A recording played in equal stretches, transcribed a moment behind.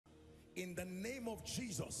in the name of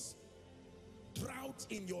Jesus, drought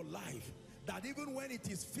in your life, that even when it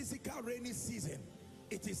is physical rainy season,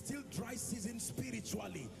 it is still dry season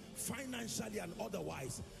spiritually, financially and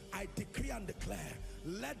otherwise. I decree and declare,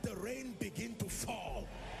 let the rain begin to fall.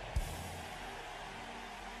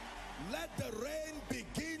 Let the rain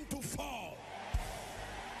begin to fall.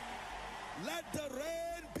 Let the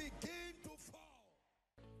rain begin to fall.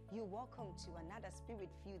 You're welcome to another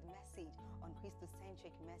spirit-filled message on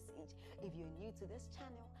Christocentric Message. If you're new to this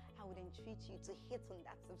channel, I would entreat you to hit on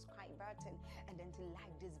that subscribe button and then to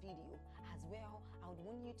like this video. As well, I would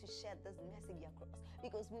want you to share this message across,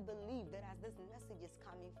 because we believe that as this message is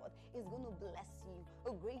coming forth, it's going to bless you.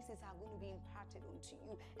 Graces are going to be imparted unto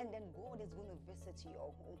you, and then God is going to visit your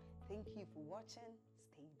home. Thank you for watching.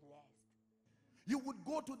 Stay blessed. You would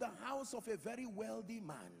go to the house of a very wealthy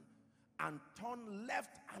man and turn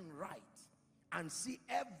left and right and see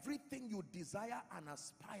everything you desire and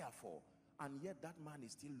aspire for, and yet that man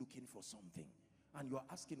is still looking for something, and you're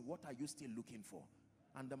asking, what are you still looking for?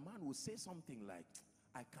 And the man will say something like,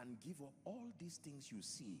 I can give up all these things you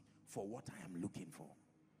see for what I am looking for.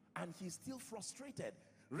 And he's still frustrated.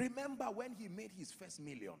 Remember when he made his first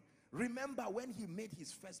million? Remember when he made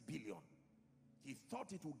his first billion? He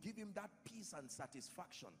thought it would give him that peace and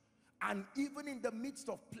satisfaction. And even in the midst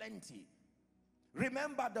of plenty,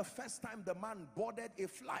 remember the first time the man boarded a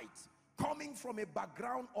flight, coming from a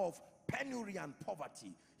background of penury and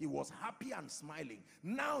poverty, he was happy and smiling.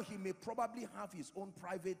 Now he may probably have his own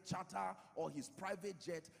private charter or his private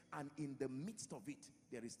jet, and in the midst of it,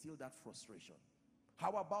 there is still that frustration.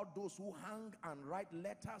 How about those who hang and write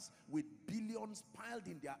letters with billions piled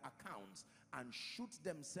in their accounts and shoot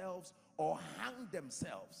themselves or hang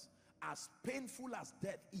themselves? As painful as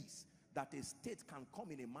death is, that a state can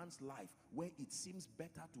come in a man's life where it seems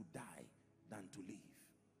better to die than to live.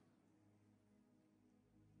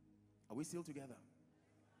 Are we still together?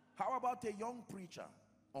 How about a young preacher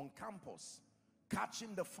on campus,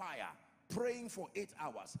 catching the fire, praying for 8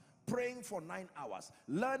 hours, praying for 9 hours,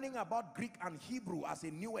 learning about Greek and Hebrew as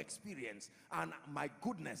a new experience, and my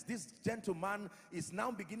goodness, this gentleman is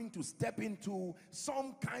now beginning to step into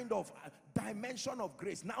some kind of dimension of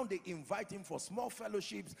grace. Now they invite him for small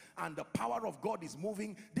fellowships and the power of God is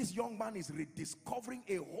moving. This young man is rediscovering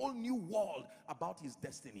a whole new world about his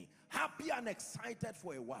destiny, happy and excited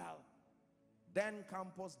for a while. Then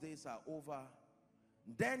campus days are over.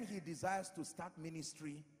 Then he desires to start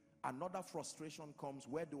ministry. Another frustration comes.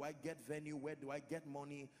 Where do I get venue? Where do I get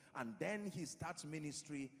money? And then he starts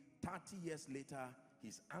ministry. 30 years later,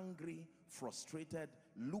 he's angry, frustrated,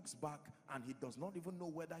 looks back, and he does not even know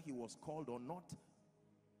whether he was called or not.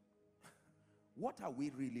 What are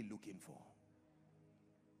we really looking for?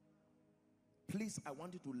 Please, I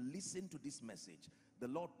want you to listen to this message. The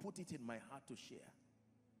Lord put it in my heart to share.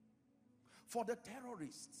 For the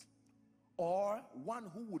terrorists, or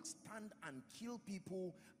one who would stand and kill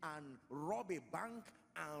people and rob a bank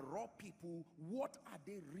and rob people, what are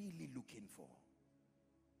they really looking for?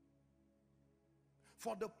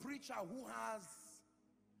 For the preacher who has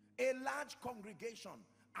a large congregation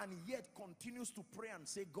and yet continues to pray and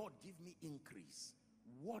say, God, give me increase,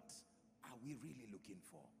 what are we really looking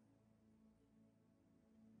for?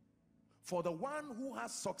 For the one who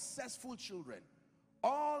has successful children,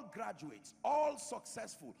 all graduates, all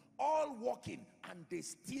successful, all working, and they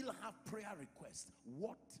still have prayer requests,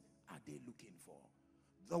 what are they looking for?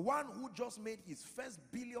 The one who just made his first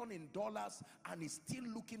 $1 billion and is still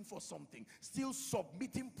looking for something, still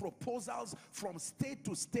submitting proposals from state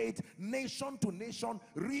to state, nation to nation,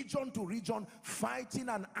 region to region, fighting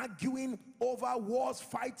and arguing over wars,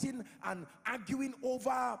 fighting and arguing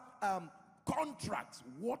over contracts.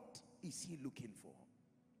 What is he looking for?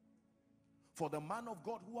 For the man of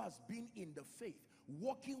God who has been in the faith,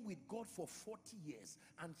 walking with God for 40 years,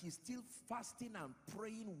 and he's still fasting and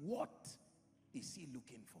praying, what is he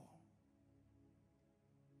looking for?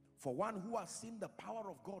 For one who has seen the power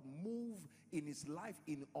of God move in his life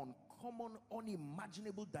in uncommon,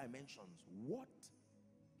 unimaginable dimensions, what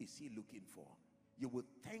is he looking for? You will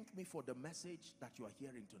thank me for the message that you are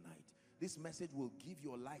hearing tonight. This message will give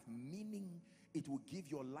your life meaning. It will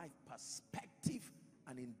give your life perspective,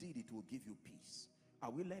 and indeed it will give you peace.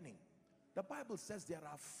 Are we learning? The Bible says there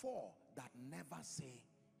are 4 that never say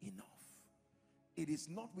enough. It is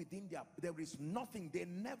not within there is nothing. They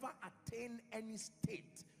never attain any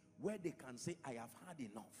state where they can say, I have had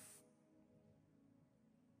enough.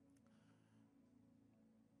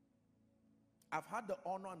 I've had the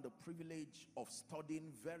honor and the privilege of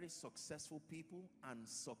studying very successful people and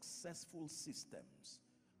successful systems.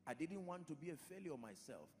 I didn't want to be a failure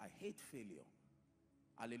myself. I hate failure.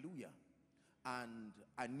 Hallelujah. And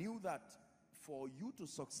I knew that for you to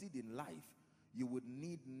succeed in life, you would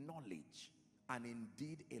need knowledge, and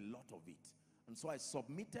indeed a lot of it. And so I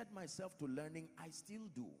submitted myself to learning. I still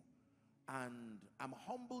do. And I'm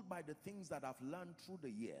humbled by the things that I've learned through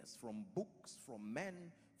the years, from books, from men,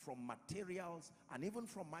 from materials, and even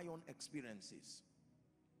from my own experiences.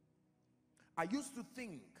 I used to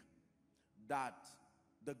think that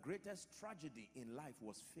the greatest tragedy in life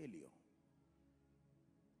was failure.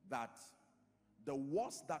 That the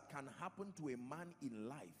worst that can happen to a man in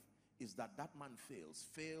life is that that man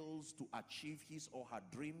fails to achieve his or her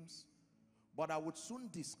dreams. But I would soon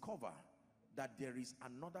discover that there is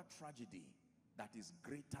another tragedy that is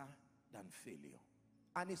greater than failure,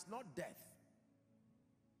 and it's not death.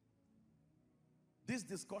 This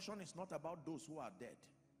discussion is not about those who are dead.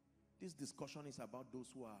 This discussion is about those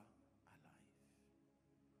who are alive.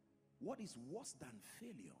 What is worse than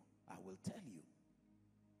failure? I will tell you.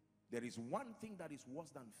 There is one thing that is worse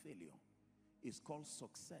than failure. It's called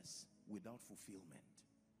success without fulfillment.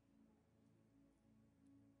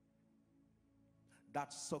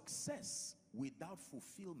 That success without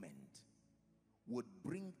fulfillment would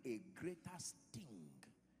bring a greater sting,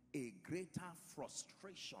 a greater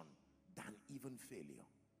frustration than even failure.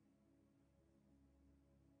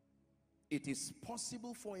 It is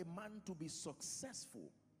possible for a man to be successful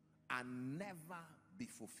and never be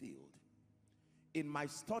fulfilled. In my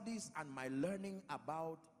studies and my learning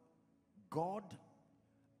about God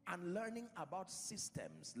and learning about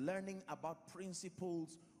systems, learning about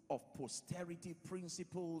principles of posterity,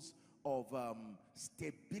 principles of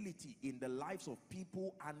stability in the lives of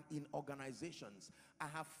people and in organizations, I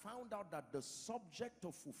have found out that the subject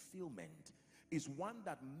of fulfillment is one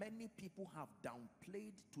that many people have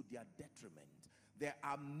downplayed to their detriment. There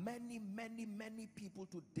are many people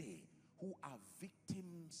today who are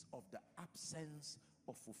victims of the absence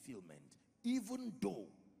of fulfillment, even though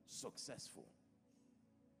successful.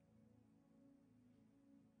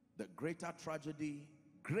 The greater tragedy,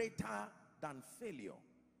 greater than failure,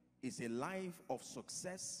 is a life of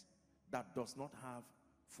success that does not have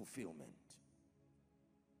fulfillment.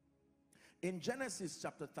 In Genesis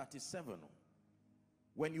chapter 37,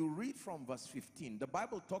 when you read from verse 15, the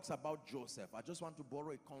Bible talks about Joseph. I just want to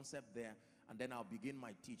borrow a concept there, and then I'll begin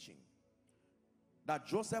my teaching. That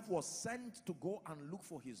Joseph was sent to go and look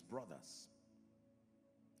for his brothers.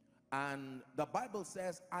 And the Bible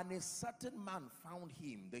says, and a certain man found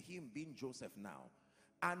him, the him being Joseph now.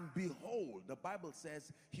 And behold, the Bible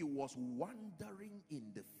says, he was wandering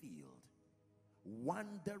in the field.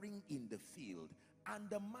 Wandering in the field. And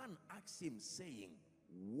the man asked him, saying,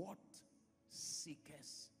 what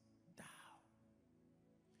seekest thou?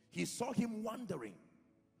 He saw him wandering.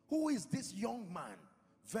 Who is this young man?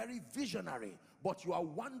 Very visionary, but you are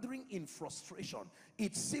wandering in frustration.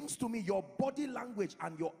 It seems to me your body language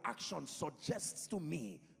and your action suggests to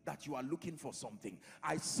me that you are looking for something.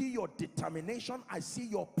 I see your determination, I see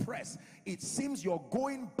your press. It seems you're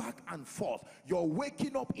going back and forth. You're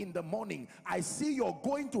waking up in the morning. I see you're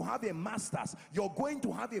going to have a master's, you're going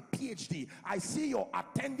to have a PhD. I see you're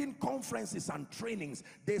attending conferences and trainings.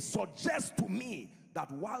 They suggest to me that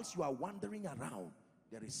whilst you are wandering around,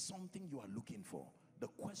 there is something you are looking for. The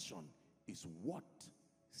question is, what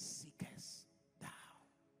seekest thou?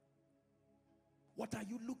 What are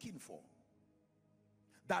you looking for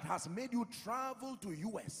that has made you travel to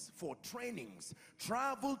US for trainings,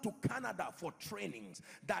 travel to Canada for trainings,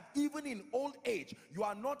 that even in old age you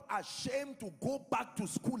are not ashamed to go back to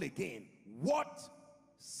school again? What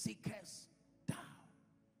seekest thou?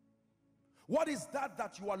 What is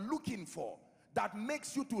that you are looking for that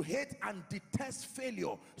makes you to hate and detest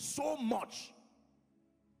failure so much?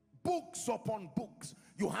 Books upon books.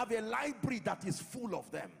 You have a library that is full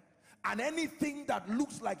of them, and anything that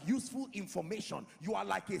looks like useful information, you are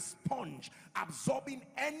like a sponge absorbing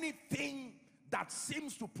anything that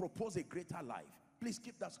seems to propose a greater life. Please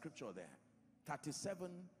keep that scripture there.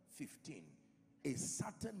 37:15. A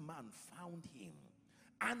certain man found him,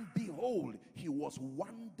 and behold, he was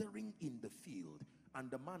wandering in the field.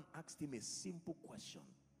 And the man asked him a simple question: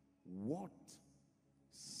 what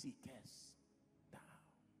seekest thou?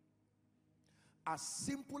 As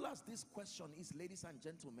simple as this question is, ladies and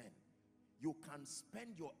gentlemen, you can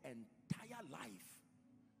spend your entire life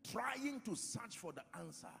trying to search for the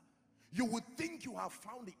answer. You would think you have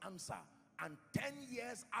found the answer, and 10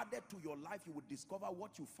 years added to your life, you would discover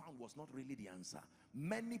what you found was not really the answer.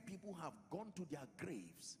 Many people have gone to their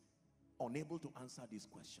graves unable to answer this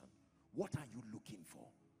question. What are you looking for?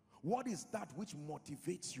 What is that which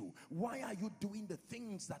motivates you? Why are you doing the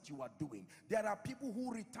things that you are doing? There are people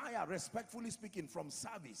who retire, respectfully speaking, from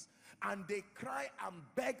service, and they cry and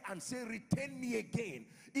beg and say, retain me again,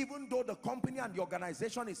 even though the company and the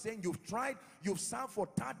organization is saying, you've tried, you've served for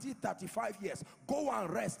 30, 35 years, go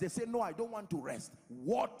and rest. They say, no, I don't want to rest.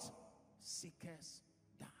 What seekest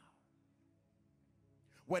thou?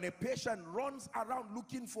 When a patient runs around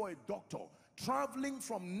looking for a doctor, traveling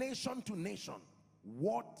from nation to nation,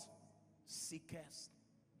 what seekest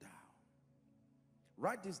thou?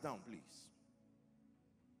 Write this down, please.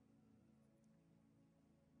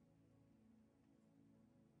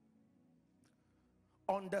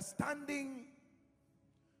 Understanding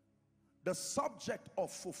the subject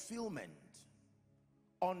of fulfillment,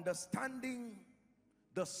 understanding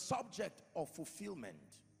the subject of fulfillment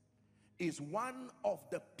is one of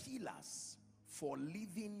the pillars for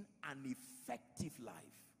living an effective life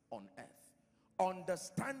on earth.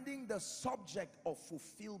 Understanding the subject of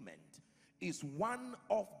fulfillment is one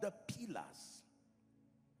of the pillars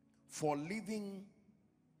for living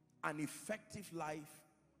an effective life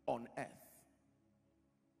on earth.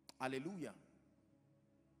 Hallelujah.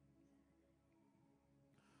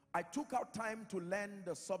 I took out time to learn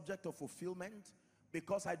the subject of fulfillment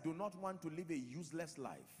because I do not want to live a useless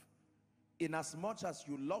life. In as much as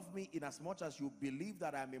you love me, in as much as you believe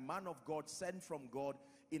that I am a man of God, sent from God,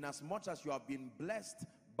 in as much as you have been blessed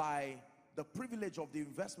by the privilege of the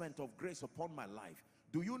investment of grace upon my life,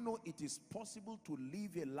 do you know it is possible to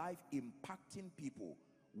live a life impacting people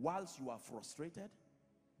whilst you are frustrated?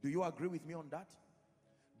 Do you agree with me on that?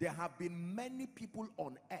 There have been many people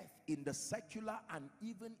on earth, in the secular and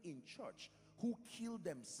even in church, who kill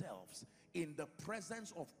themselves in the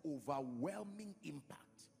presence of overwhelming impact.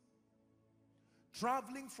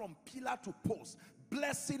 Traveling from pillar to post,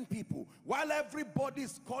 blessing people. While everybody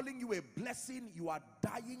is calling you a blessing, you are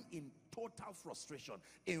dying in total frustration.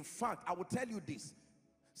 In fact, I will tell you this.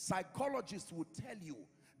 Psychologists will tell you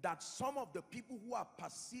that some of the people who are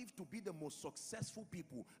perceived to be the most successful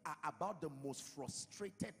people are about the most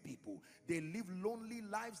frustrated people. They live lonely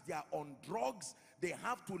lives. They are on drugs. They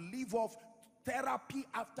have to live off therapy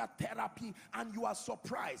after therapy, and you are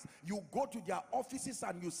surprised. You go to their offices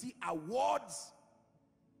and you see awards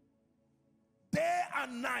day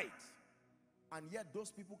and night, and yet those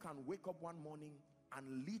people can wake up one morning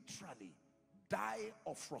and literally die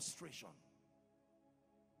of frustration.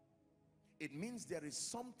 It means there is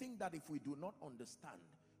something that if we do not understand,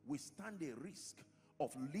 we stand a risk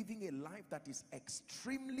of living a life that is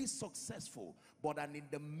extremely successful, but and in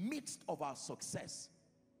the midst of our success,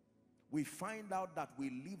 we find out that we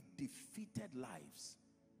live defeated lives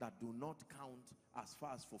that do not count as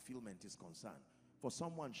far as fulfillment is concerned. For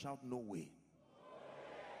someone, shout no way.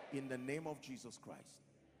 In the name of Jesus Christ.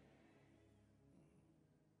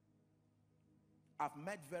 I've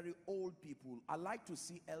met very old people. I like to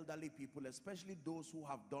see elderly people, especially those who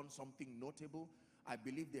have done something notable. I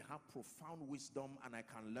believe they have profound wisdom and I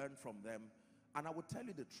can learn from them. And I will tell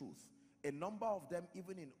you the truth. A number of them,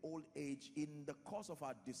 even in old age, in the course of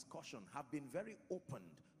our discussion, have been very open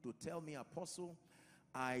to tell me, Apostle,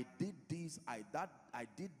 I did this, I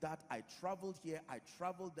did that, I traveled here, I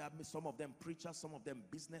traveled there. Some of them preachers, some of them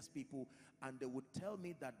business people, and they would tell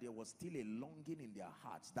me that there was still a longing in their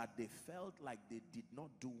hearts, that they felt like they did not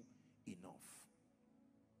do enough.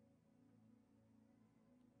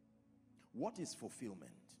 What is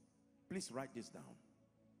fulfillment? Please write this down.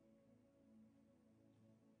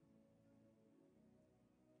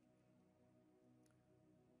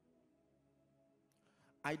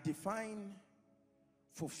 I define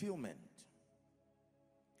fulfillment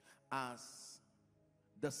as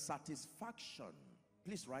the satisfaction.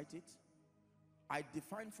 Please write it. I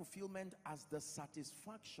define fulfillment as the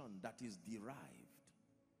satisfaction that is derived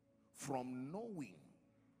from knowing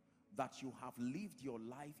that you have lived your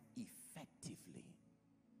life effectively.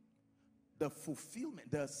 The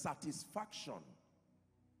fulfillment, the satisfaction,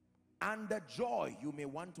 and the joy, you may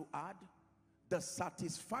want to add, the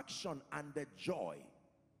satisfaction and the joy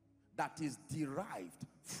that is derived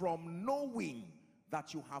from knowing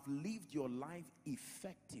that you have lived your life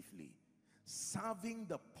effectively, serving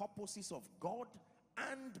the purposes of God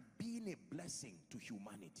and being a blessing to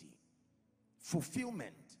humanity.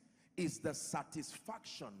 Fulfillment is the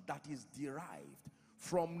satisfaction that is derived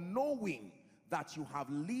from knowing that you have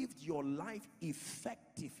lived your life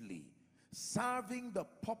effectively, serving the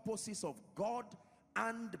purposes of God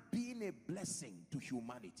and being a blessing to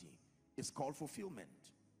humanity. It's called fulfillment.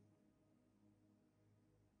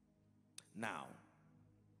 Now,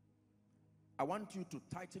 I want you to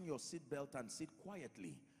tighten your seatbelt and sit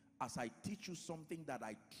quietly as I teach you something that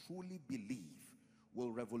I truly believe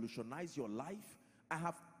will revolutionize your life. I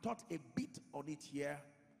have taught a bit on it here,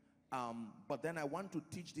 but then I want to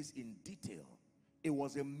teach this in detail. It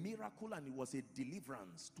was a miracle and it was a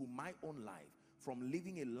deliverance to my own life from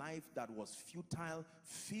living a life that was futile,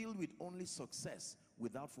 filled with only success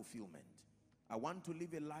without fulfillment. I want to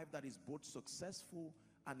live a life that is both successful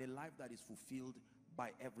and a life that is fulfilled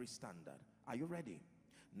by every standard. Are you ready?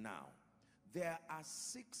 Now, there are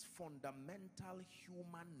 6 fundamental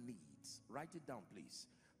human needs. Write it down, please.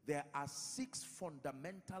 There are 6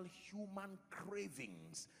 fundamental human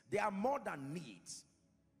cravings. They are more than needs.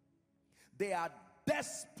 They are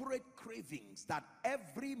desperate cravings that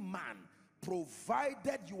every man,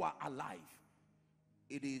 provided you are alive,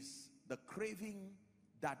 it is the craving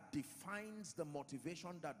that defines the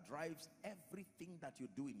motivation that drives everything that you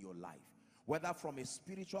do in your life. Whether from a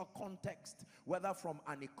spiritual context, whether from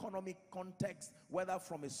an economic context, whether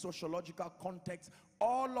from a sociological context,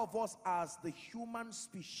 all of us as the human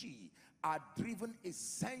species are driven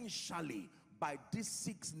essentially by these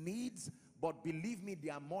 6 needs. But believe me, they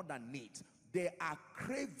are more than needs. They are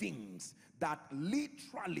cravings that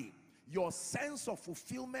literally your sense of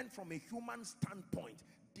fulfillment from a human standpoint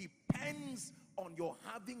depends on your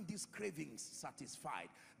having these cravings satisfied.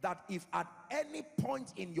 That if at any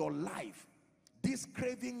point in your life these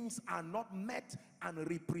cravings are not met and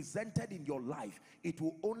represented in your life, it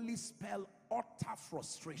will only spell utter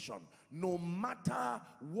frustration. No matter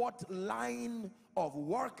what line of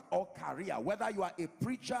work or career, whether you are a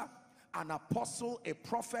preacher, an apostle, a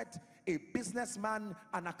prophet, a businessman,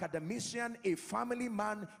 an academician, a family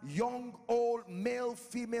man, young, old, male,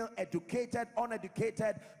 female, educated,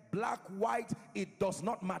 uneducated, black, white, it does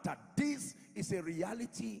not matter. This is a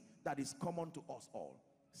reality that is common to us all.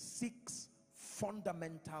 6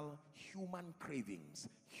 fundamental human cravings,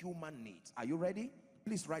 human needs. Are you ready?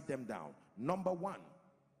 Please write them down. Number 1,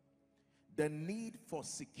 the need for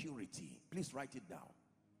security. Please write it down.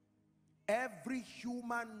 Every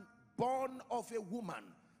human born of a woman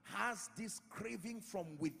has this craving from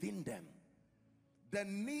within them. The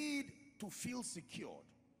need to feel secured,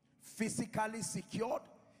 physically secured,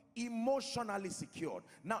 emotionally secured.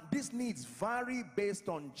 Now, these needs vary based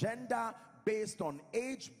on gender, based on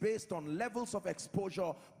age, based on levels of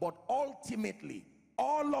exposure, but ultimately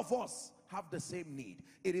all of us have the same need.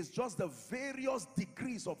 It is just the various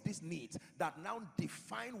degrees of these needs that now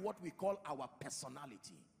define what we call our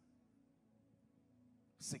personality.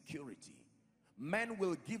 Security. Men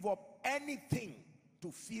will give up anything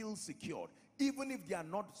to feel secured, even if they are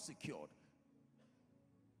not secured.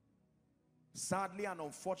 Sadly and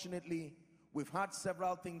unfortunately, we've had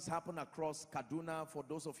several things happen across Kaduna. For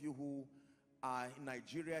those of you who are in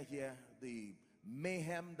Nigeria here, the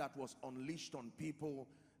mayhem that was unleashed on people,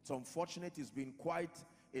 it's unfortunate. It's been quite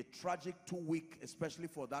a tragic 2 week, especially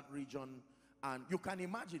for that region. And you can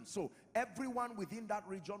imagine, so everyone within that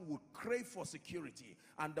region would crave for security.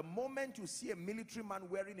 And the moment you see a military man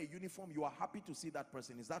wearing a uniform, you are happy to see that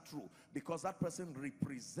person. Is that true? Because that person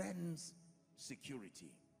represents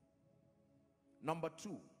security. Number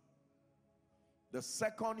 2, the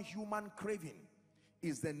second human craving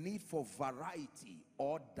is the need for variety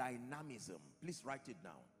or dynamism. Please write it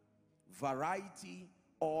down. Variety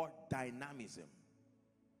or dynamism.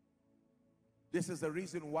 This is the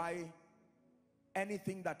reason why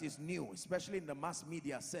anything that is new, especially in the mass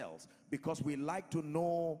media, sells, because we like to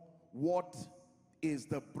know what is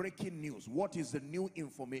the breaking news, what is the new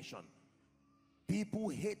information. People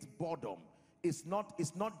hate boredom. It's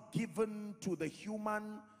not given to the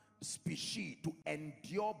human species to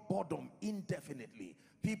endure boredom indefinitely.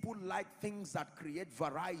 People like things that create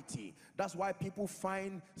variety. That's why people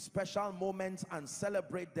find special moments and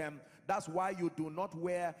celebrate them. That's why you do not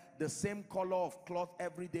wear the same color of cloth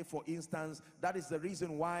every day, for instance. That is the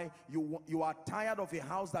reason why you are tired of a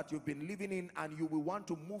house that you've been living in and you will want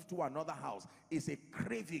to move to another house. It's a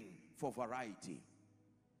craving for variety.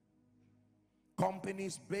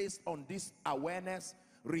 Companies based on this awareness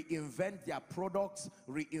reinvent their products,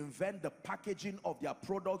 reinvent the packaging of their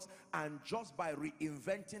products, and just by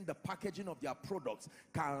reinventing the packaging of their products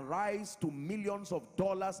can rise to millions of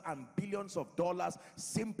dollars and billions of dollars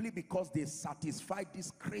simply because they satisfied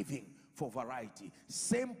this craving for variety.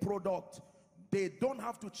 Same product, they don't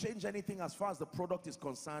have to change anything as far as the product is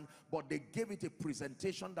concerned, but they gave it a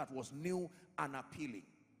presentation that was new and appealing.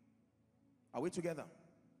 Are we together?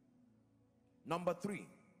 Number 3,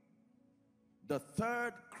 the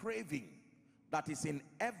third craving that is in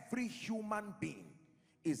every human being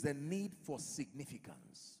is the need for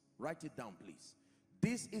significance. Write it down, please.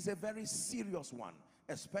 This is a very serious one,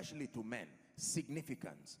 especially to men.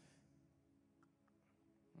 Significance.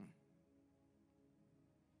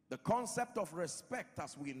 The concept of respect,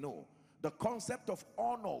 as we know, the concept of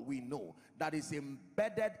honor, we know, that is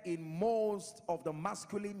embedded in most of the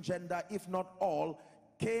masculine gender, if not all,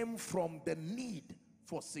 came from the need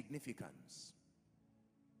for significance.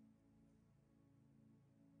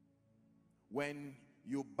 When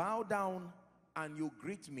you bow down and you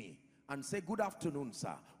greet me and say, "Good afternoon,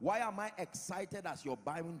 sir," why am I excited as you're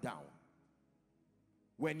bowing down?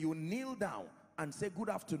 When you kneel down and say, "Good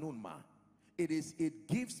afternoon, ma," it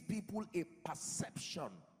gives people a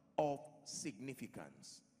perception of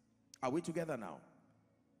significance. Are we together now?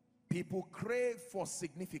 People crave for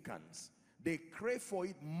significance. They crave for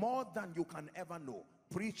it more than you can ever know.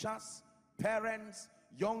 Preachers, parents,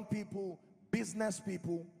 young people, business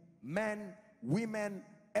people, men, women,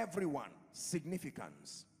 everyone.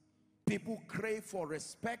 Significance. People crave for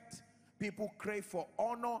respect, people crave for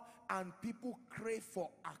honor, and people crave for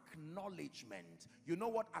acknowledgement. You know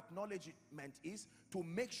what acknowledgement is? To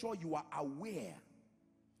make sure you are aware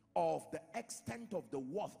of the extent of the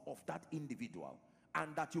worth of that individual,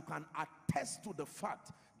 and that you can attest to the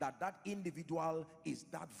fact that that individual is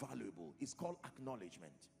that valuable. It's called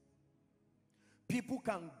acknowledgement. People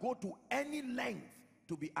can go to any length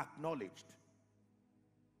to be acknowledged.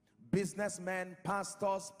 Businessmen,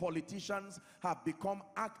 pastors, politicians have become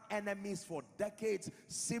arch enemies for decades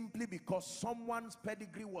simply because someone's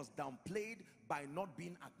pedigree was downplayed by not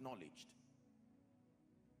being acknowledged,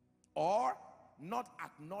 or not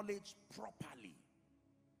acknowledged properly.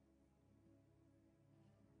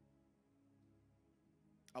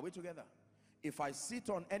 Are we together? If I sit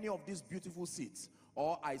on any of these beautiful seats,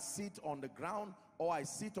 or I sit on the ground, or I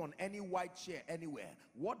sit on any white chair anywhere,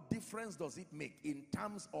 what difference does it make in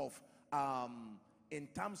terms of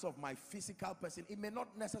my physical person? It may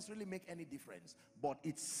not necessarily make any difference, but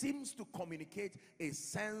it seems to communicate a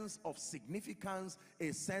sense of significance,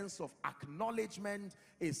 a sense of acknowledgement,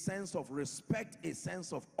 a sense of respect, a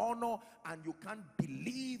sense of honor, and you can't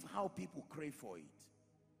believe how people crave for it.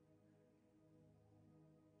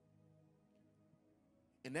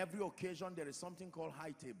 In every occasion, there is something called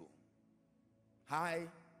high table. High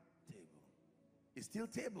table. It's still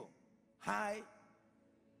table. High.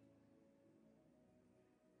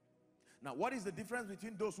 Now, what is the difference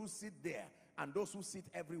between those who sit there and those who sit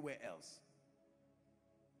everywhere else?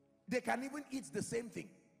 They can even eat the same thing.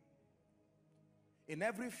 In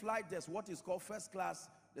every flight, there's what is called first class,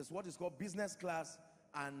 there's what is called business class,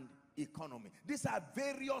 and economy. These are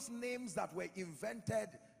various names that were invented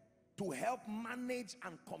to help manage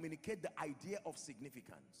and communicate the idea of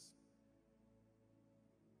significance.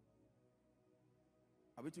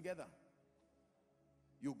 Are we together?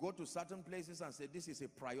 You go to certain places and say, this is a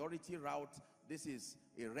priority route, this is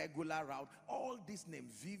a regular route. All these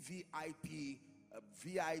names, VVIP,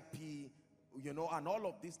 VIP, you know, and all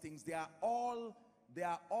of these things, they are all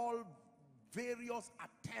various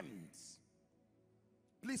attempts.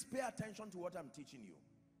 Please pay attention to what I'm teaching you.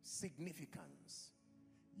 Significance.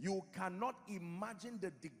 You cannot imagine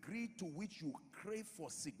the degree to which you crave for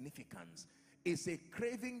significance. It's a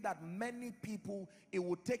craving that many people, it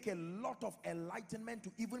would take a lot of enlightenment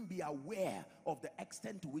to even be aware of the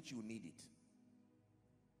extent to which you need it.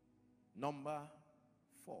 Number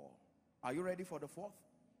 4. Are you ready for the fourth?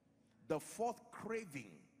 The fourth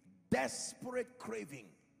craving, desperate craving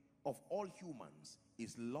of all humans,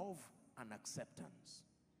 is love and acceptance.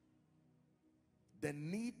 The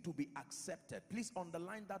need to be accepted. Please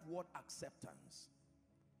underline that word, acceptance.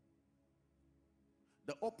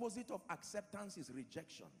 The opposite of acceptance is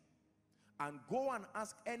rejection. And go and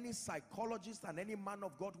ask any psychologist and any man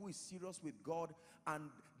of God who is serious with God,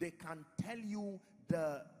 and they can tell you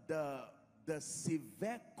the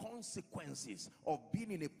severe consequences of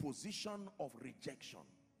being in a position of rejection.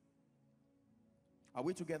 Are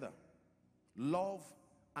we together? Love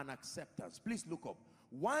and acceptance. Please look up.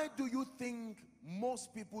 Why do you think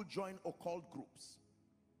most people join occult groups?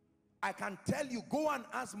 I can tell you, go and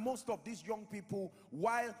ask most of these young people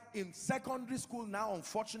while in secondary school now.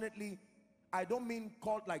 Unfortunately, I don't mean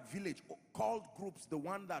called like village, called groups, the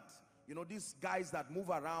one that, you know, these guys that move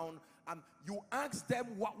around, and you ask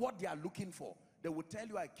them what they are looking for. They will tell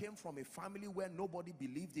you, I came from a family where nobody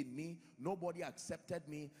believed in me, nobody accepted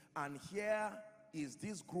me, and here is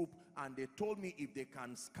this group, and they told me if they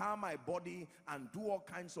can scar my body and do all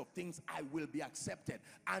kinds of things, I will be accepted.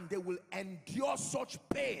 And they will endure such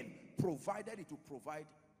pain provided it will provide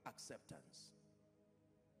acceptance.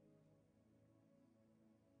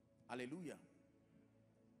 Hallelujah.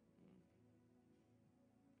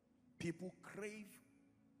 People crave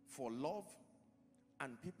for love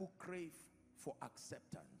and people crave for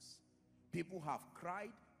acceptance. People have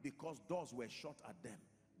cried because doors were shut at them.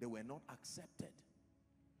 They were not accepted.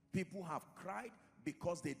 People have cried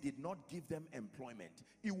because they did not give them employment.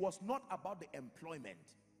 It was not about the employment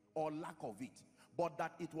or lack of it, but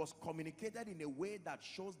that it was communicated in a way that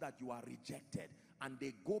shows that you are rejected, and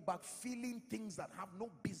they go back feeling things that have no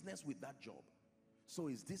business with that job. So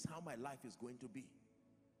is this how my life is going to be?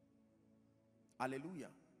 Hallelujah.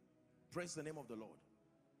 Praise the name of the Lord.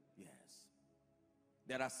 Yes.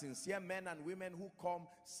 There are sincere men and women who come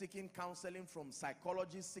seeking counseling from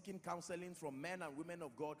psychologists, seeking counseling from men and women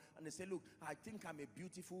of God, and they say, look, I think I'm a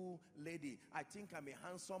beautiful lady, I think I'm a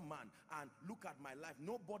handsome man, and look at my life.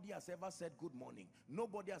 Nobody has ever said good morning.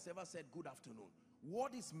 Nobody has ever said good afternoon.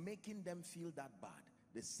 What is making them feel that bad?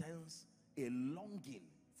 They sense a longing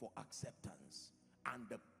for acceptance and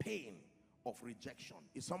the pain of rejection.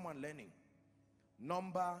 Is someone learning?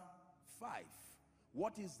 Number 5.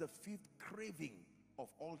 What is the 5th craving of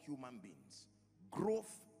all human beings?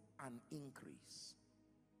 Growth and increase.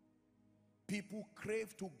 People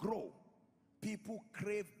crave to grow. People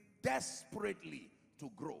crave desperately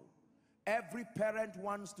to grow. Every parent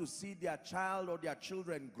wants to see their child or their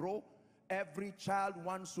children grow. Every child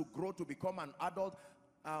wants to grow to become an adult.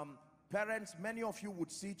 Parents, many of you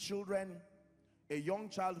would see children, a young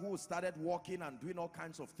child who started walking and doing all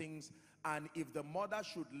kinds of things, and if the mother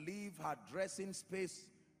should leave her dressing space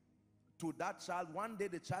to that child, one day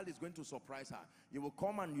the child is going to surprise her. You will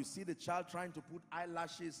come and you see the child trying to put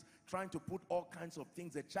eyelashes, trying to put all kinds of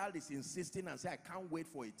things. The child is insisting and say, I can't wait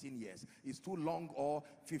for 18 years. It's too long, or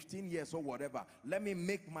 15 years or whatever. Let me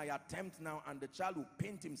make my attempt now. And the child will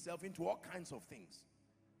paint himself into all kinds of things.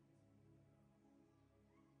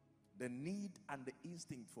 The need and the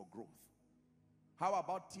instinct for growth. How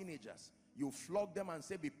about teenagers? You flog them and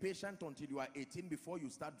say, be patient until you are 18 before you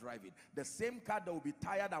start driving. The same car, that will be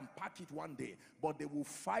tired and pack it one day, but they will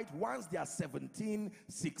fight once they are 17,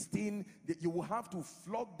 16. You will have to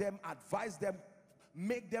flog them, advise them,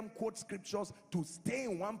 make them quote scriptures to stay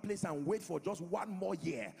in one place and wait for just one more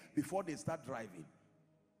year before they start driving.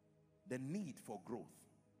 The need for growth.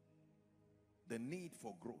 The need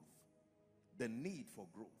for growth. The need for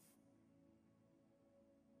growth.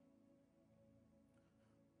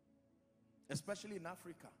 Especially in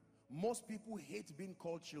Africa, most people hate being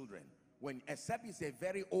called children, except it's a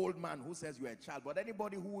very old man who says you're a child. But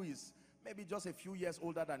anybody who is maybe just a few years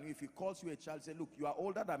older than you, if he calls you a child, say, look, you are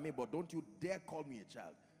older than me, but don't you dare call me a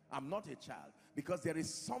child. I'm not a child. Because there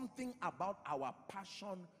is something about our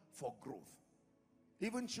passion for growth.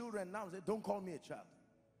 Even children now say, don't call me a child.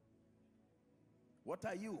 What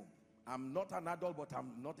are you? I'm not an adult, but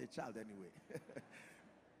I'm not a child anyway.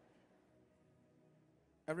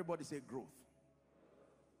 Everybody say growth.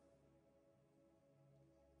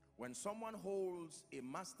 When someone holds a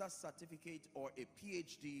master's certificate or a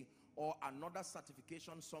PhD or another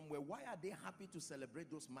certification somewhere, why are they happy to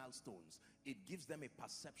celebrate those milestones? It gives them a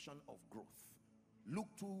perception of growth. Luke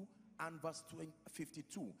 2 and verse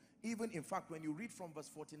 52. Even in fact, when you read from verse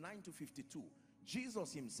 49 to 52,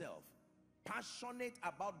 Jesus himself, passionate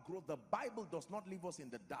about growth. The Bible does not leave us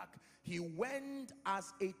in the dark. He went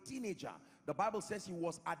as a teenager. The Bible says he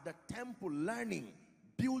was at the temple learning,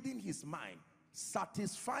 building his mind,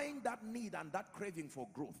 satisfying that need and that craving for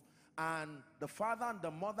growth. And the father and the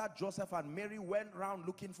mother, Joseph and Mary, went around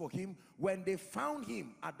looking for him. When they found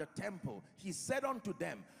him at the temple, he said unto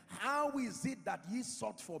them, how is it that ye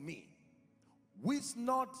sought for me? Wist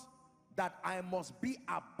not that I must be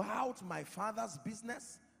about my father's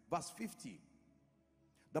business? Verse 50.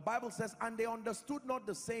 The Bible says, and they understood not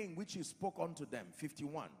the saying which he spoke unto them.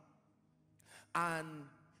 51. And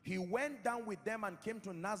he went down with them and came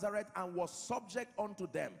to Nazareth and was subject unto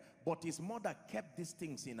them. But his mother kept these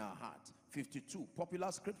things in her heart. 52,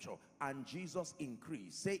 popular scripture. And Jesus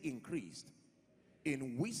increased. Say increased.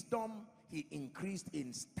 In wisdom, he increased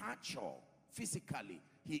in stature. Physically,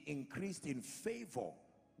 he increased in favor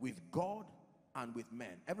with God and with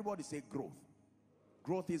men. Everybody say growth.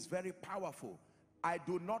 Growth is very powerful. I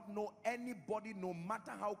do not know anybody, no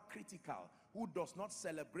matter how critical, who does not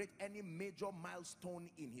celebrate any major milestone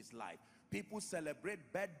in his life. People celebrate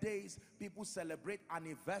birthdays, people celebrate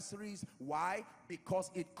anniversaries. Why?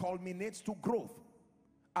 Because it culminates to growth.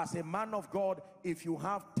 As a man of God, if you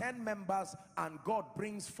have 10 members and God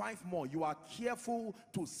brings 5 more, you are careful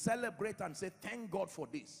to celebrate and say, thank God for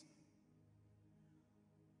this.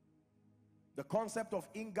 The concept of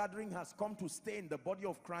ingathering has come to stay in the body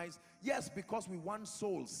of Christ. Yes, because we want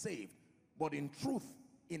souls saved. But in truth,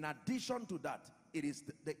 in addition to that, it is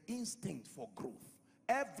the instinct for growth.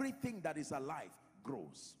 Everything that is alive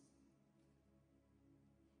grows.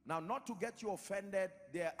 Now, not to get you offended,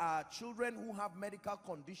 there are children who have medical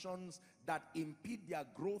conditions that impede their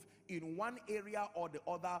growth in one area or the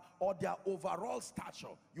other, or their overall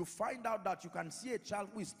stature. You find out that you can see a child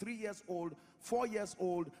who is 3 years old, 4 years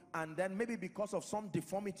old, and then maybe because of some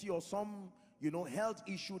deformity or some, health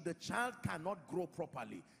issue, the child cannot grow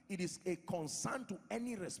properly. It is a concern to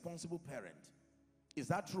any responsible parent. Is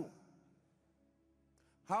that true?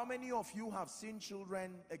 How many of you have seen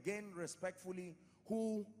children, again respectfully,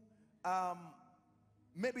 who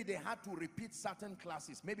maybe they had to repeat certain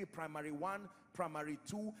classes, maybe primary 1, primary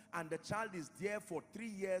 2, and the child is there for 3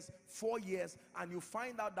 years, 4 years, and you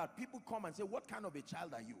find out that people come and say, what kind of a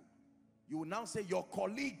child are you? You will now say your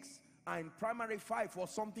colleagues are in primary 5 or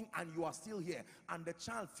something and you are still here, and the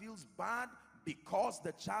child feels bad because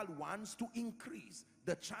the child wants to increase,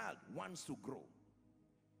 the child wants to grow.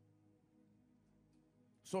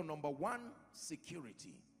 So number 1,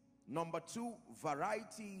 security. Number 2,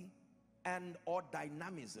 variety and or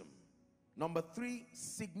dynamism. Number 3,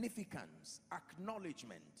 significance,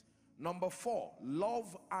 acknowledgement. Number 4,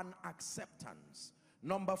 love and acceptance.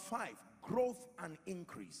 Number 5, growth and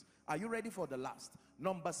increase. Are you ready for the last?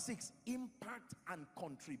 Number 6, impact and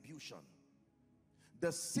contribution. The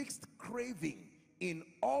 6th craving in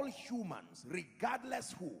all humans,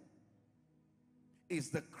 regardless who, is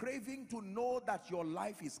the craving to know that your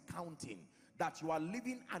life is counting, that you are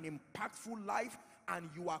living an impactful life and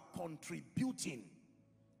you are contributing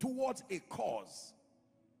towards a cause.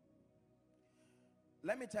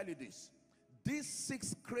 Let me tell you this. This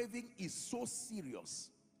 6th craving is so serious.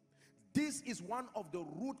 This is one of the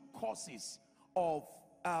root causes of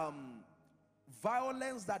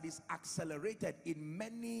violence that is accelerated in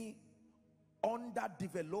many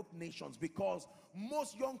underdeveloped nations, because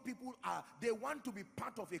most young people they want to be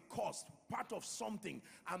part of a cause, part of something,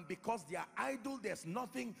 and because they are idle, there's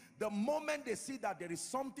nothing. The moment they see that there is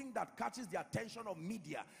something that catches the attention of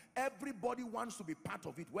media, everybody wants to be part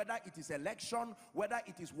of it, whether it is election, whether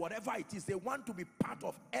it is whatever it is. They want to be part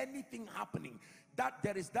of anything happening. That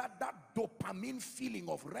there is that dopamine feeling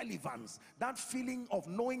of relevance, that feeling of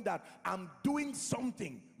knowing that I'm doing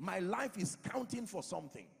something, my life is counting for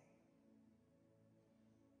something.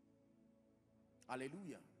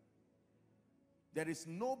 Hallelujah. There is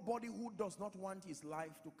nobody who does not want his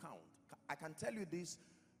life to count. I can tell you this,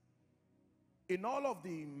 in all of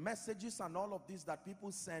the messages and all of this that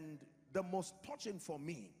people send, the most touching for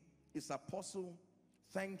me is, Apostle,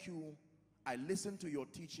 thank you, I listened to your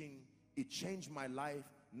teaching, it changed my life,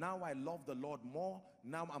 now I love the Lord more,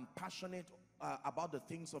 now I'm passionate about the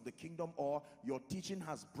things of the kingdom, or your teaching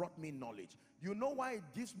has brought me knowledge. You know why it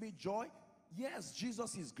gives me joy? Yes,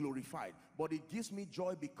 Jesus is glorified, but it gives me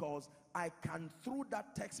joy because I can, through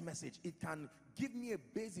that text message, it can give me a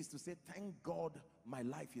basis to say, thank God my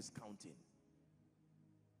life is counting.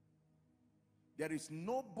 There is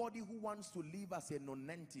nobody who wants to live as a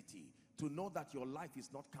non-entity to know that your life is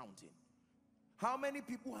not counting. How many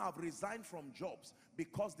people have resigned from jobs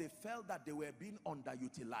because they felt that they were being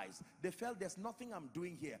underutilized? They felt there's nothing I'm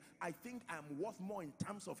doing here. I think I'm worth more in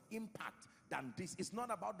terms of impact than this. It's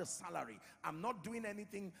not about the salary. I'm not doing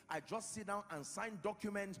anything. I just sit down and sign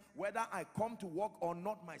documents. Whether I come to work or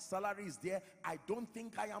not, my salary is there. I don't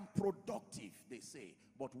think I am productive, they say.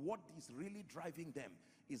 But what is really driving them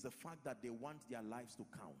is the fact that they want their lives to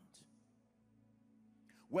count.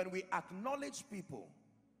 When we acknowledge people,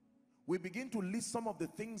 we begin to list some of the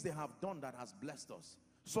things they have done that has blessed us.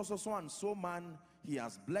 So and so man, he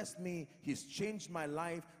has blessed me, he's changed my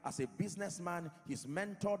life as a businessman, he's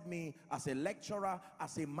mentored me as a lecturer,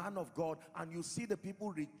 as a man of God. And you see the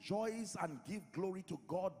people rejoice and give glory to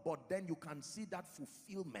God, but then you can see that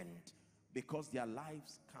fulfillment because their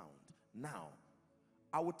lives count. Now,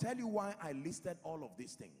 I will tell you why I listed all of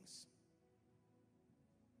these things.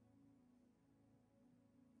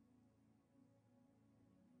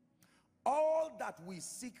 All that we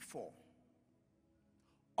seek for,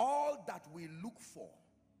 all that we look for,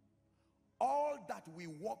 all that we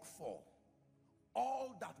work for,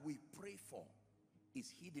 all that we pray for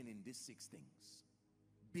is hidden in these 6 things.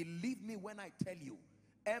 Believe me when I tell you,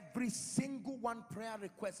 every single one prayer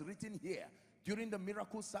request written here during the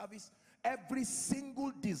miracle service, every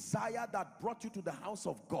single desire that brought you to the house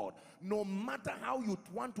of God, no matter how you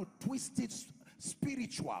want to twist it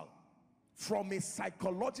spiritual, from a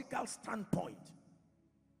psychological standpoint,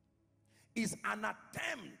 is an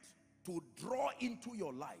attempt to draw into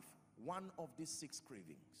your life one of these 6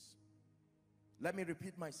 cravings. Let me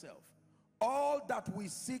repeat myself. All that we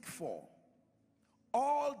seek for,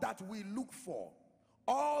 all that we look for,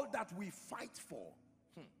 all that we fight for,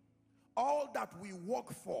 all that we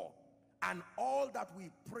work for, and all that we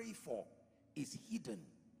pray for is hidden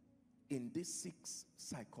in these 6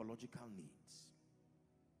 psychological needs.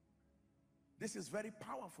 This is very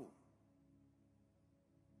powerful.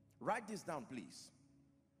 Write this down, please.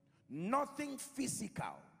 Nothing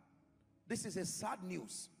physical. This is a sad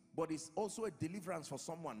news, but it's also a deliverance for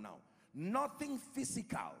someone now. Nothing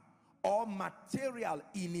physical or material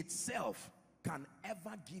in itself can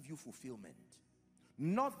ever give you fulfillment.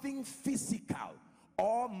 Nothing physical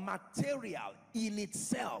or material in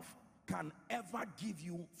itself can ever give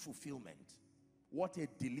you fulfillment. What a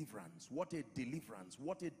deliverance, what a deliverance,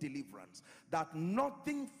 what a deliverance. That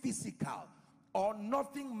nothing physical or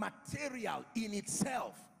nothing material in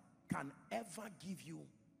itself can ever give you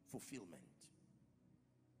fulfillment.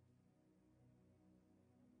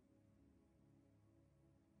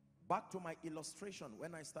 Back to my illustration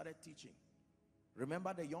when I started teaching.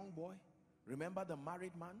 Remember the young boy? Remember the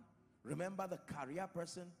married man? Remember the career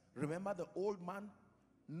person? Remember the old man?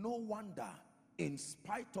 No wonder, in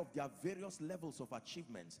spite of their various levels of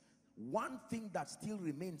achievements, one thing that still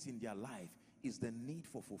remains in their life is the need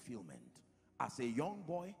for fulfillment. As a young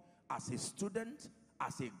boy, as a student,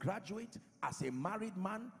 as a graduate, as a married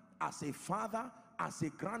man, as a father, as a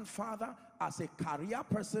grandfather, as a career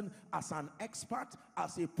person, as an expert,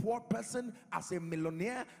 as a poor person, as a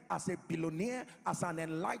millionaire, as a billionaire, as an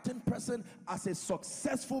enlightened person, as a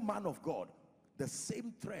successful man of God, the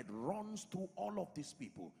same thread runs through all of these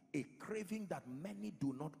people, a craving that many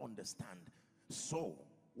do not understand. So,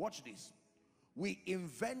 watch this. We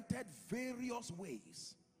invented various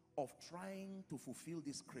ways of trying to fulfill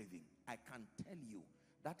this craving. I can tell you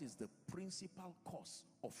that is the principal cause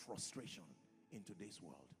of frustration in today's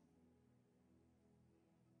world.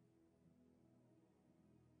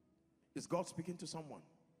 Is God speaking to someone?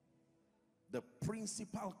 The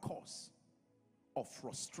principal cause of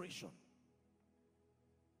frustration.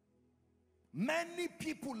 Many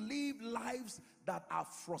people live lives that are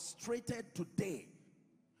frustrated today,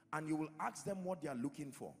 and you will ask them what they are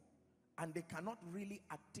looking for, and they cannot really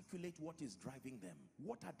articulate what is driving them.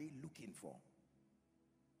 What are they looking for?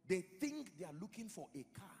 They think they are looking for a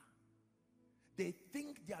car. They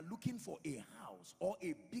think they are looking for a house or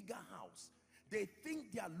a bigger house. They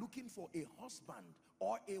think they are looking for a husband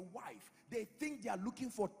or a wife. They think they are looking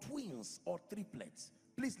for twins or triplets.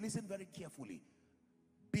 Please listen very carefully.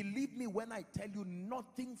 Believe me when I tell you,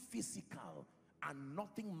 nothing physical and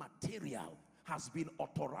nothing material has been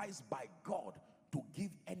authorized by God to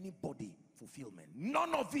give anybody fulfillment.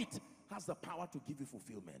 None of it has the power to give you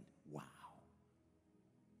fulfillment. Wow.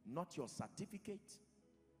 Not your certificate,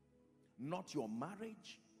 not your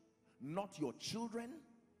marriage, not your children,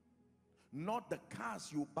 not the cars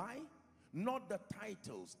you buy, not the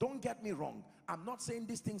titles. Don't get me wrong. I'm not saying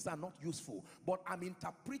these things are not useful, but I'm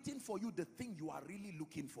interpreting for you the thing you are really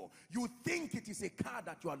looking for. You think it is a car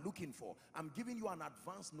that you are looking for. I'm giving you an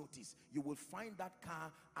advance notice. You will find that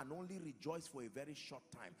car and only rejoice for a very short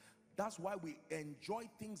time. That's why we enjoy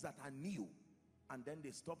things that are new, and then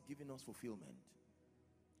they stop giving us fulfillment.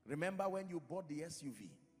 Remember when you bought the SUV?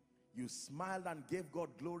 You smiled and gave God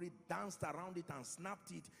glory, danced around it and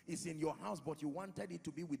snapped it. It's in your house, but you wanted it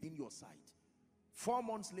to be within your sight. 4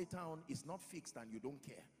 months later on, it's not fixed and you don't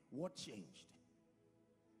care. What changed?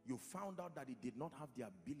 You found out that it did not have the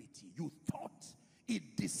ability. You thought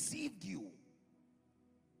it deceived you.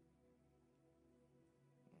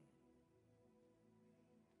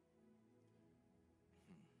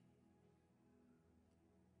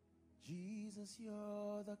 Jesus,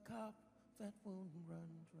 you're the cup that won't run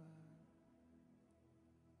dry.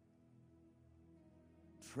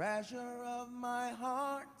 Treasure of my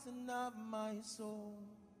heart and of my soul.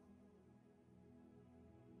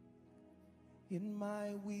 In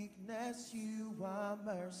my weakness you are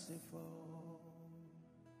merciful.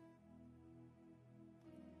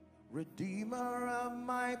 Redeemer of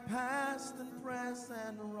my past and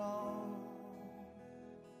present wrong.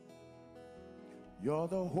 You're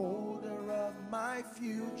the holder of my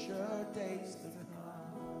future days to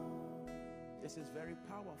come. This is very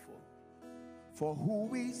powerful. For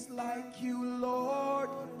who is like you, Lord,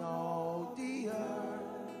 in all the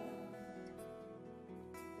earth?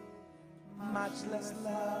 Much less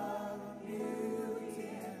love, beauty,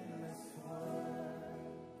 endless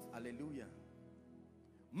worth. Hallelujah.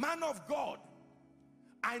 Man of God,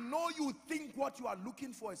 I know you think what you are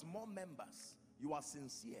looking for is more members. You are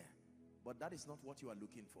sincere. But that is not what you are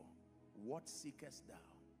looking for. What seekest thou?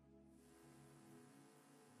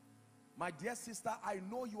 My dear sister, I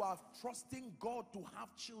know you are trusting God to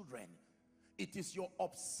have children. It is your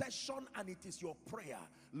obsession and it is your prayer.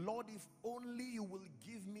 Lord, if only you will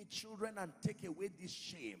give me children and take away this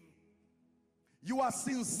shame. You are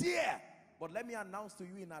sincere, but let me announce to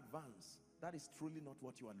you in advance, that is truly not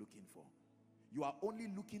what you are looking for. You are only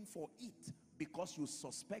looking for it because you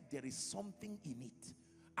suspect there is something in it.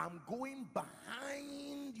 I'm going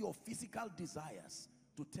behind your physical desires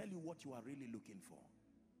to tell you what you are really looking for.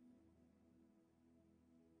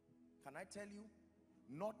 Can I tell you,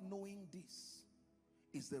 not knowing this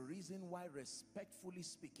is the reason why, respectfully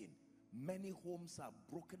speaking, many homes are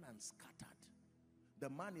broken and scattered. The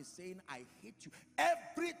man is saying, I hate you.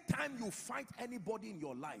 Every time you fight anybody in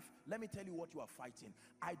your life, let me tell you what you are fighting.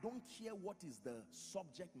 I don't care what is the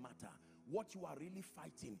subject matter. What you are really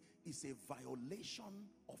fighting is a violation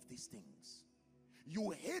of these things. You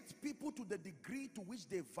hate people to the degree to which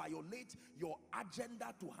they violate your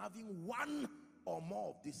agenda to having one or more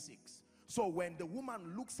of these six. So when the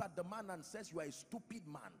woman looks at the man and says, you are a stupid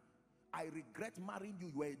man, I regret marrying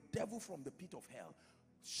you, you are a devil from the pit of hell.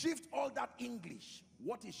 Shift all that English.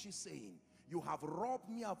 What is she saying? You have robbed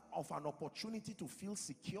me of an opportunity to feel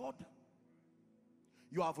secured.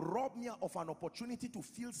 You have robbed me of an opportunity to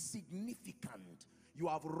feel significant. You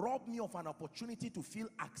have robbed me of an opportunity to feel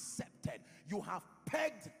accepted. You have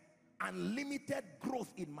pegged and limited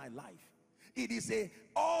growth in my life. It is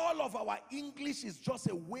all of our English is just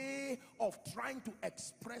a way of trying to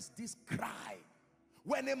express this cry.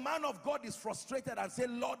 When a man of God is frustrated and say,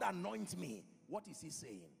 Lord, anoint me, what is he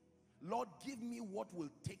saying? Lord, give me what will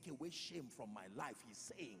take away shame from my life, he's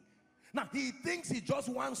saying. Now, he thinks he just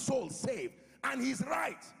wants soul saved, and he's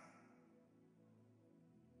right.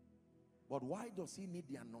 But why does he need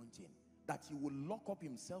the anointing? That he will lock up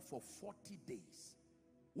himself for 40 days.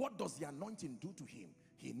 What does the anointing do to him?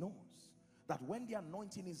 He knows that when the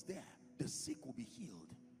anointing is there, the sick will be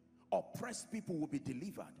healed, oppressed people will be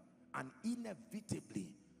delivered, and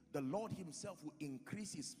inevitably, the Lord himself will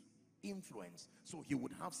increase his influence, so he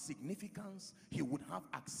would have significance, he would have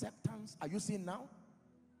acceptance. Are you seeing now?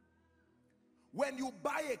 When you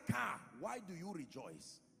buy a car, why do you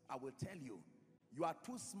rejoice? I will tell you, you are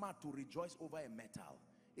too smart to rejoice over a metal.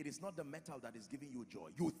 It is not the metal that is giving you joy.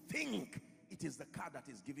 You think it is the car that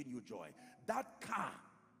is giving you joy. That car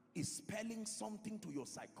is spelling something to your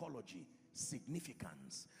psychology,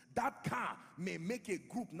 significance. That car may make a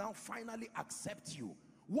group now finally accept you.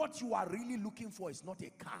 What you are really looking for is not a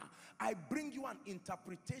car. I bring you an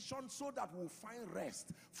interpretation so that we'll find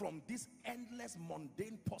rest from this endless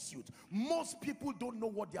mundane pursuit. Most people don't know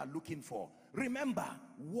what they are looking for. Remember,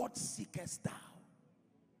 what seekest thou?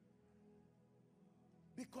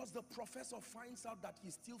 Because the professor finds out that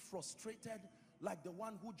he's still frustrated like the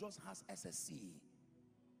one who just has SSC.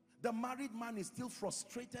 The married man is still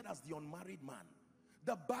frustrated as the unmarried man.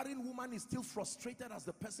 The barren woman is still frustrated as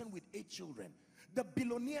the person with 8 children. The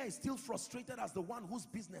billionaire is still frustrated as the one whose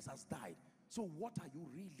business has died. So what are you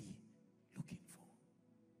really looking for?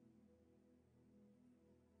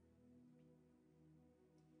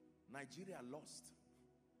 Nigeria lost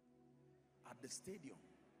at the stadium.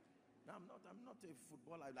 Now I'm not a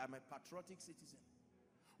footballer, I'm a patriotic citizen.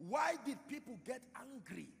 Why did people get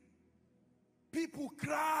angry? People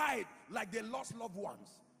cried like they lost loved ones.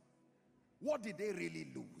 What did they really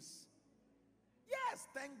lose? Yes,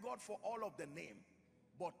 thank God for all of the name.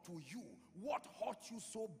 But to you, what hurt you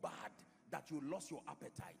so bad that you lost your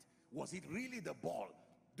appetite? Was it really the ball?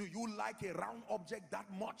 Do you like a round object that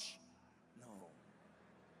much? No.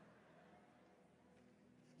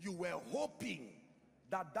 You were hoping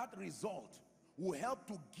that that result will help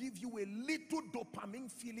to give you a little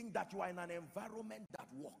dopamine feeling that you are in an environment that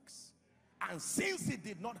works. And since it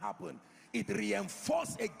did not happen, it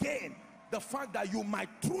reinforced again the fact that you might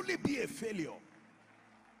truly be a failure.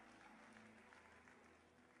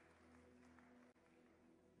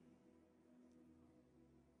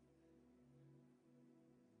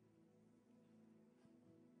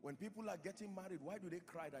 When people are getting married, why do they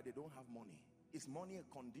cry that they don't have money? Is money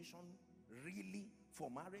a condition really for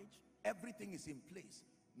marriage? Everything is in place.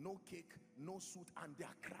 No cake, no suit, and they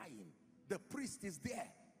are crying. The priest is there.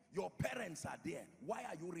 Your parents are there. Why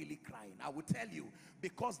are you really crying? I will tell you,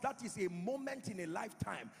 because that is a moment in a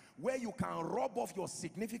lifetime where you can rub off your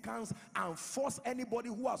significance and force anybody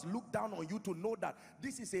who has looked down on you to know that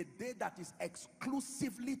this is a day that is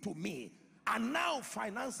exclusively to me. And now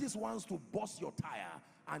finances wants to bust your tire,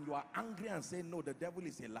 and you are angry and say, no, the devil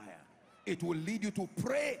is a liar. It will lead you to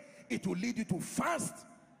pray. It will lead you to fast.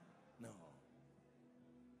 No.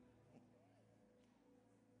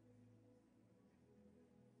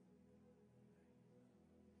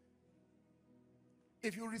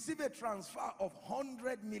 If you receive a transfer of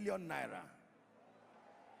 100 million naira,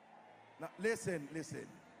 now listen,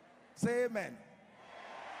 say amen.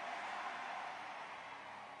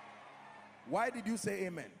 Why did you say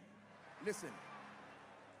amen? Listen.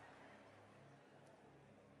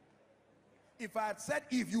 If I had said,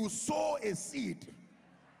 if you sow a seed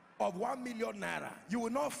of 1 million naira, you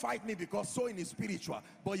will not fight me because sowing is spiritual,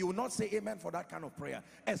 but you will not say amen for that kind of prayer,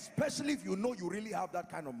 especially if you know you really have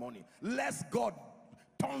that kind of money. Lest God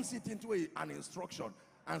turns it into an instruction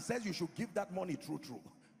and says you should give that money true.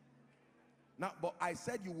 Now, but I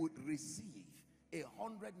said you would receive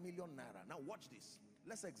 100 million naira. Now watch this.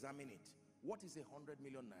 Let's examine it. What is 100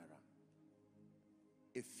 million naira?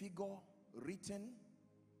 A figure written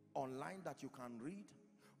online that you can read,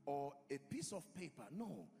 or a piece of paper?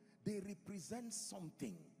 No, they represent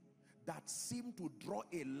something that seem to draw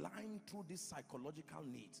a line through these psychological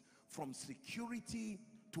needs, from security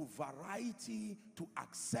to variety to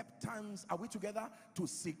acceptance. Are we together? To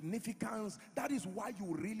significance. That is why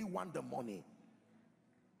you really want the money.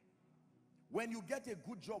 When you get a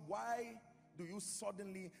good job, why do you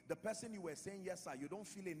suddenly, the person you were saying yes sir, you don't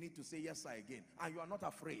feel a need to say yes sir again, and you are not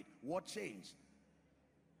afraid? What changed?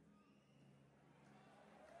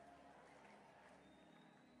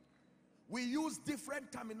 We use different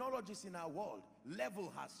terminologies in our world.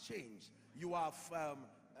 Level has changed. You have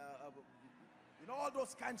you know, all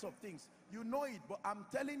those kinds of things. You know it, but I'm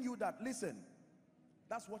telling you that, listen,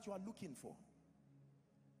 that's what you are looking for.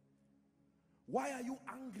 Why are you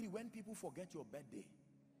angry when people forget your birthday?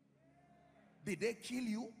 Did they kill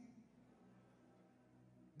you?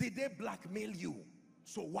 Did they blackmail you?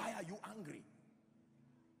 So why are you angry?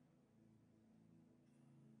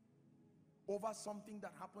 Over something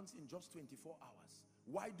that happens in just 24 hours.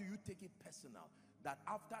 Why do you take it personal that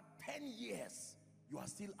after 10 years you are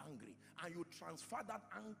still angry, and you transfer that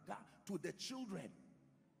anger to the children?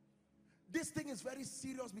 This thing is very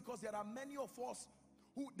serious, because there are many of us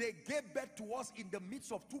who they gave birth to us in the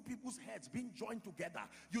midst of two people's heads being joined together.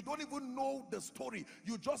 You don't even know the story.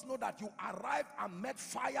 You just know that you arrived and met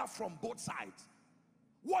fire from both sides.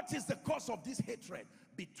 What is the cause of this hatred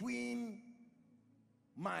between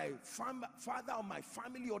my father or my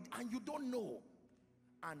family, and you don't know,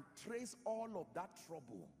 and trace all of that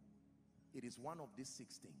trouble? It is one of these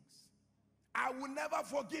 6 things. I will never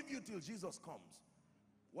forgive you till Jesus comes.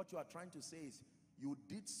 What you are trying to say is, you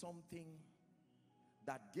did something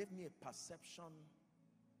that gave me a perception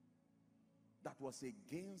that was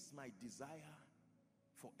against my desire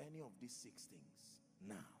for any of these 6 things.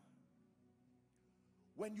 Now,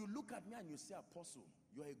 when you look at me and you say, Apostle,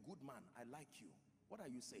 you're a good man, I like you, what are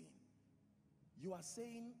you saying? You are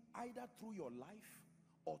saying, either through your life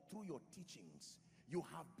or through your teachings, you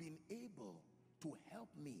have been able to help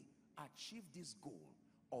me achieve this goal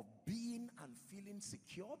of being and feeling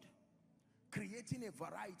secured, creating a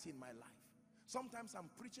variety in my life. Sometimes I'm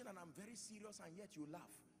preaching and I'm very serious, and yet you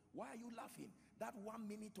laugh. Why are you laughing? That 1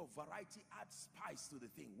 minute of variety adds spice to the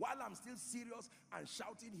thing. While I'm still serious and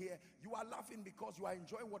shouting here, you are laughing because you are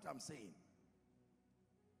enjoying what I'm saying.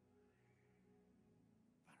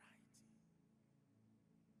 Variety.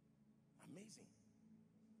 Amazing.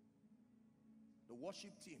 The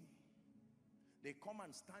worship team, they come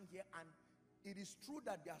and stand here, and it is true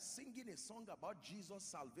that they are singing a song about Jesus'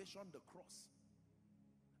 salvation, the cross,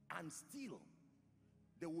 and still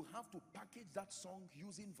they will have to package that song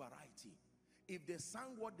using variety. If they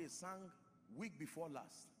sang what they sang week before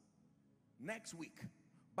last, next week,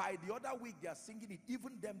 by the other week they are singing it,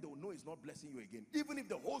 even them, they will know it's not blessing you again. Even if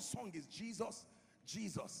the whole song is Jesus,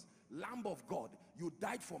 Jesus, Lamb of God, you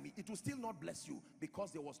died for me, it will still not bless you,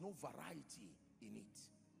 because there was no variety in it.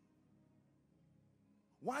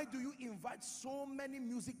 Why do you invite so many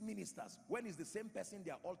music ministers when it's the same person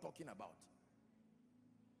they are all talking about?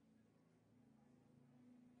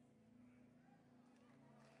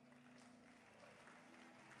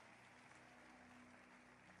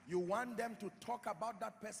 You want them to talk about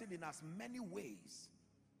that person in as many ways.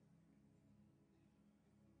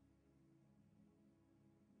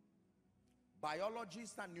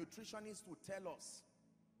 Biologists and nutritionists will tell us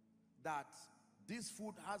that this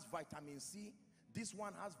food has vitamin C, this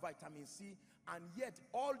one has vitamin C, and yet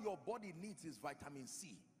all your body needs is vitamin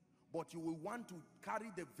C. But you will want to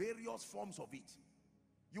carry the various forms of it.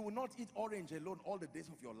 You will not eat orange alone all the days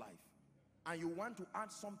of your life, and you want to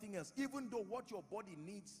add something else, even though what your body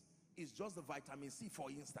needs is just the vitamin C, for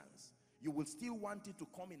instance. You will still want it to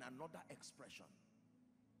come in another expression.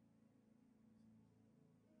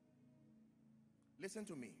 Listen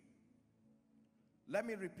to me. Let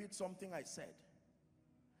me repeat something I said.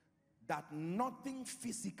 That nothing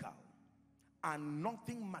physical and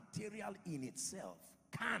nothing material in itself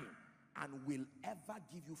can and will ever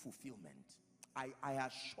give you fulfillment. I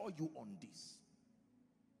assure you on this.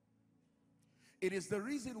 It is the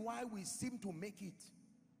reason why we seem to make it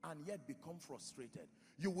and yet become frustrated.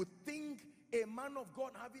 You would think a man of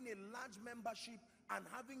God having a large membership and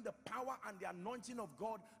having the power and the anointing of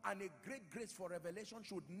God and a great grace for revelation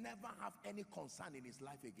should never have any concern in his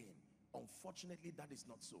life again. Unfortunately, that is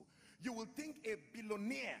not so. You will think a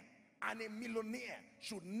billionaire and a millionaire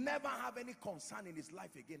should never have any concern in his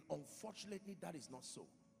life again. Unfortunately, that is not so.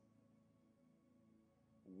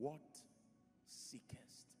 What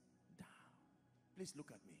seekest thou? Please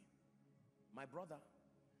look at me. My brother,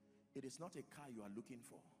 it is not a car you are looking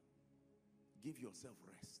for. Give yourself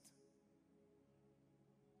rest.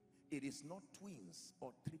 It is not twins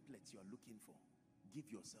or triplets you are looking for. Give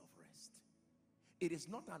yourself rest. It is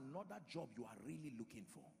not another job you are really looking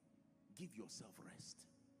for. Give yourself rest.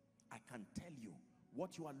 I can tell you,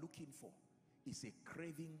 what you are looking for is a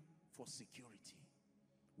craving for security.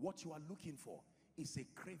 What you are looking for is a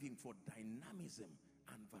craving for dynamism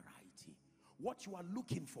and variety. What you are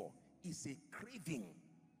looking for is a craving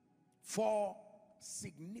for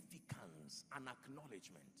significance and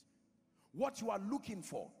acknowledgement. What you are looking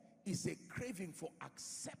for is a craving for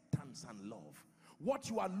acceptance and love. What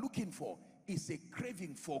you are looking for is a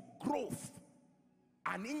craving for growth,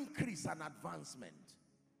 an increase and advancement.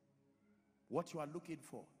 What you are looking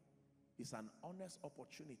for is an honest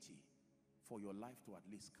opportunity for your life to at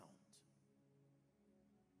least count.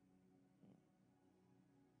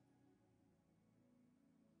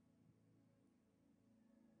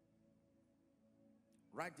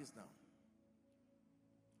 Write this down.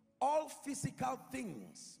 All physical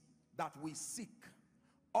things that we seek,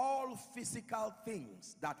 all physical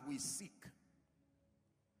things that we seek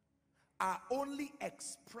are only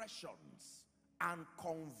expressions and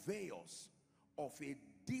conveyors of a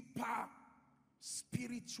deeper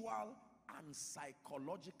spiritual and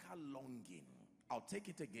psychological longing. I'll take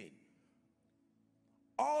it again.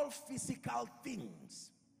 All physical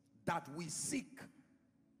things that we seek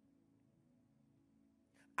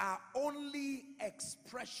are only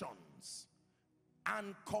expressions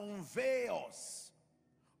and conveyors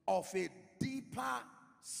of a deeper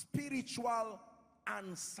spiritual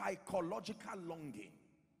and psychological longing.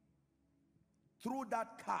 Through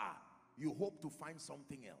that car, you hope to find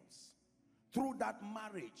something else. Through that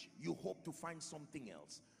marriage, you hope to find something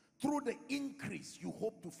else. Through the increase, you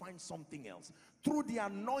hope to find something else. Through the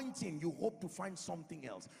anointing, you hope to find something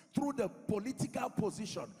else. Through the political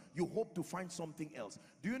position, you hope to find something else.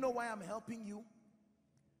 Do you know why I'm helping you?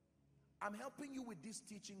 I'm helping you with this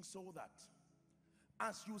teaching so that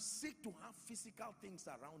as you seek to have physical things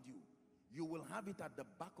around you, you will have it at the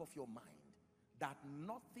back of your mind that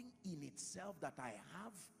nothing in itself that I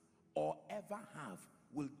have or ever have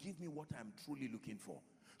will give me what I'm truly looking for.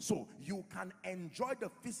 So you can enjoy the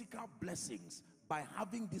physical blessings by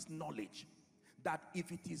having this knowledge that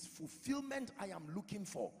if it is fulfillment I am looking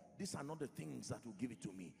for, these are not the things that will give it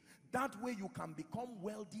to me. That way you can become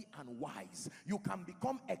wealthy and wise. You can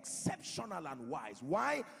become exceptional and wise.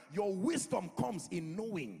 Why? Your wisdom comes in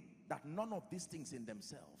knowing that none of these things in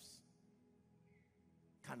themselves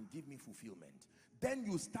can give me fulfillment. Then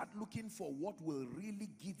you start looking for what will really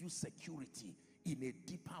give you security in a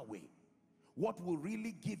deeper way. What will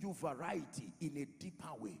really give you variety in a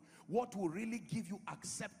deeper way. What will really give you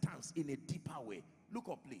acceptance in a deeper way. Look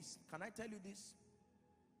up, please. Can I tell you this?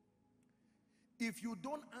 If you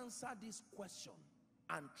don't answer this question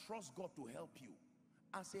and trust God to help you,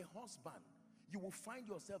 as a husband, you will find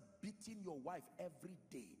yourself beating your wife every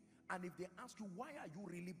day. And if they ask you, why are you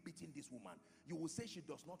really beating this woman? You will say she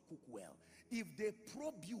does not cook well. If they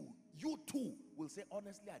probe you, you too will say,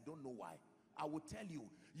 honestly, I don't know why. I will tell you,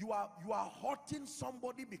 you are hurting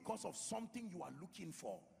somebody because of something you are looking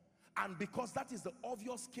for. And because that is the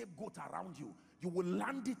obvious scapegoat around you, you will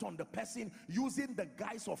land it on the person using the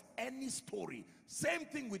guise of any story. Same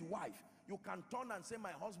thing with wife. You can turn and say,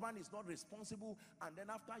 my husband is not responsible, and then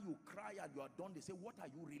after you cry and you are done, they say, what are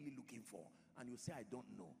you really looking for? And you say, I don't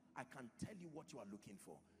know. I can tell you what you are looking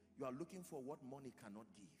for. You are looking for what money cannot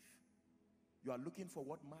give. You are looking for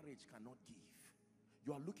what marriage cannot give.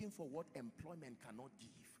 You are looking for what employment cannot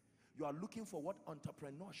give. You are looking for what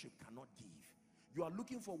entrepreneurship cannot give. You are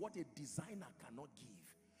looking for what a designer cannot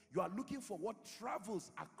give. You are looking for what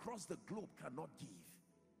travels across the globe cannot give.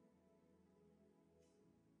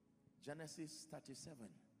 Genesis 37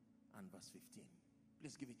 and verse 15.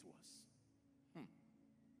 Please give it to us.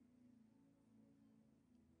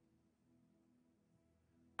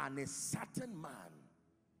 And a certain man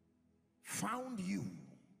found you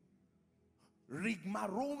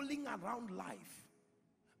rigmaroling around life,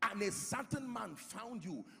 and a certain man found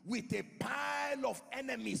you with a pile of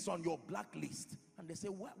enemies on your blacklist, and they say,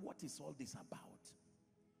 what is all this about?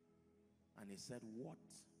 And he said, what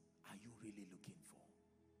are you really looking for?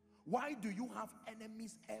 Why do you have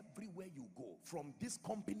enemies everywhere you go? From this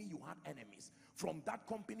company you have enemies, from that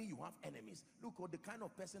company you have enemies. Look, the kind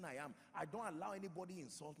of person I am, I don't allow anybody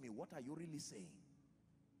insult me. What are you really saying?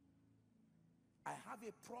 I have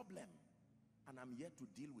a problem and I'm yet to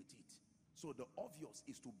deal with it. So the obvious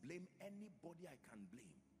is to blame anybody I can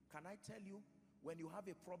blame. Can I tell you, when you have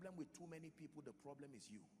a problem with too many people, the problem is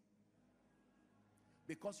you.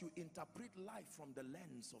 Because you interpret life from the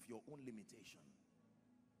lens of your own limitation.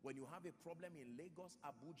 When you have a problem in Lagos,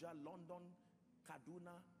 Abuja, London,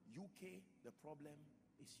 Kaduna, UK, the problem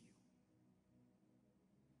is you.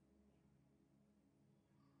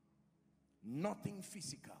 Nothing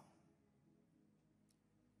physical.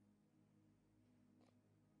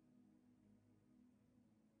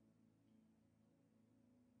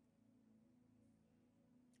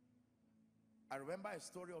 I remember a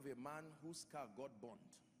story of a man whose car got burnt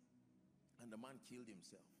and the man killed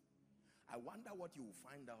himself. I wonder what you will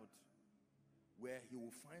find out, where he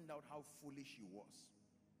will find out how foolish he was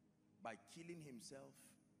by killing himself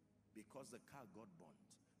because the car got burnt.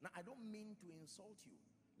 Now, I don't mean to insult you.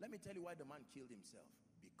 Let me tell you why the man killed himself.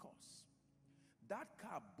 Because that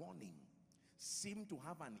car burning seemed to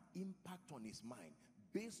have an impact on his mind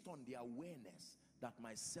based on the awareness that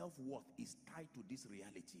my self-worth is tied to this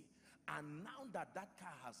reality. And now that that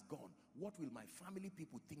car has gone, what will my family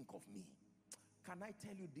people think of me? Can I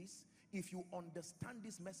tell you this? If you understand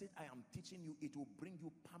this message I am teaching you, it will bring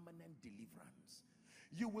you permanent deliverance.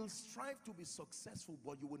 You will strive to be successful,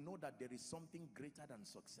 but you will know that there is something greater than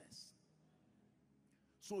success.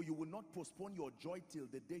 So you will not postpone your joy till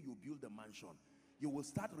the day you build the mansion. You will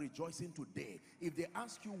start rejoicing today. If they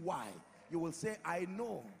ask you why, you will say, I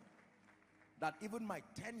know that even my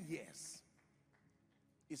 10 years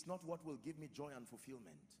is not what will give me joy and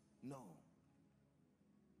fulfillment. No.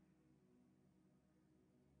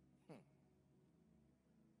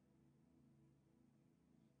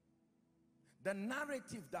 The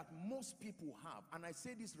narrative that most people have, and I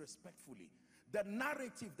say this respectfully, the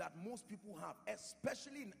narrative that most people have,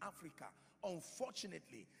 especially in Africa,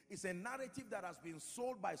 unfortunately, is a narrative that has been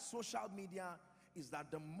sold by social media, is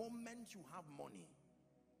that the moment you have money,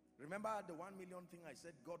 remember the 1 million thing I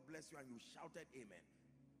said, God bless you, and you shouted amen.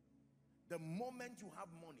 The moment you have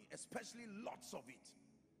money, especially lots of it,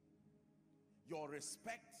 your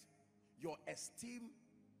respect, your esteem,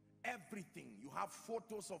 everything, you have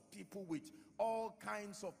photos of people with all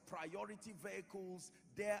kinds of priority vehicles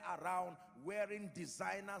there around, wearing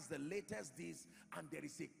designers, the latest this, and there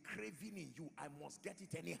is a craving in you. I must get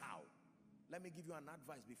it anyhow. Let me give you an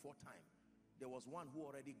advice before time. There was one who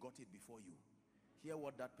already got it before you. Hear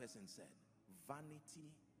what that person said.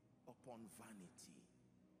 Vanity upon vanity.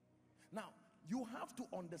 Now, you have to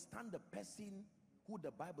understand the person who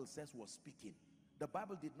the Bible says was speaking. The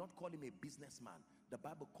Bible did not call him a businessman. The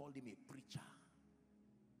Bible called him a preacher.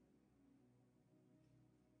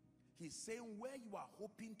 He's saying, where you are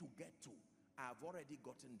hoping to get to, I have already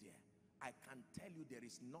gotten there. I can tell you there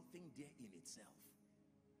is nothing there in itself.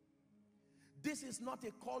 This is not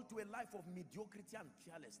a call to a life of mediocrity and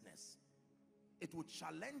carelessness. It would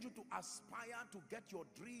challenge you to aspire to get your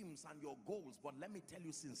dreams and your goals. But let me tell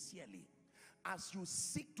you sincerely, as you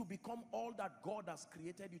seek to become all that God has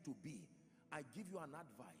created you to be, I give you an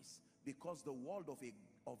advice, because the world of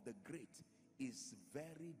the great is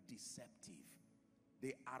very deceptive.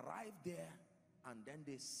 They arrive there and then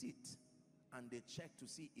they sit and they check to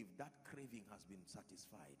see if that craving has been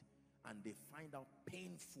satisfied, and they find out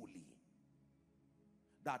painfully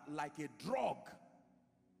that, like a drug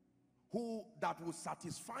that will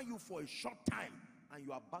satisfy you for a short time and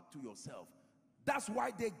you are back to yourself. That's why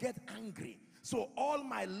they get angry. So all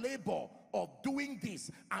my labor of doing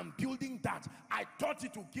this and building that, I thought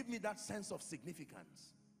it would give me that sense of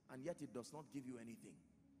significance, and yet it does not give you anything.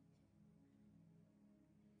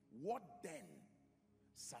 What then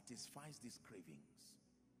satisfies these cravings?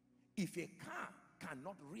 If a car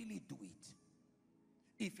cannot really do it,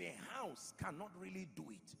 if a house cannot really do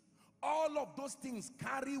it, all of those things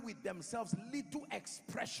carry with themselves little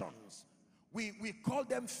expressions. We call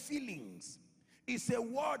them feelings. It's a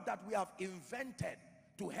word that we have invented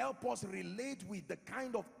to help us relate with the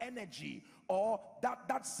kind of energy or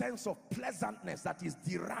that sense of pleasantness that is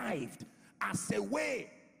derived as a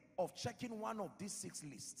way of checking one of these 6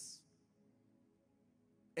 lists.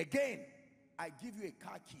 Again, I give you a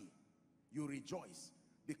car key. You rejoice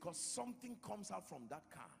because something comes out from that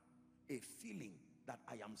car. A feeling that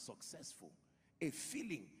I am successful. A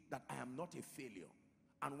feeling that I am not a failure.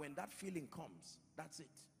 And when that feeling comes, that's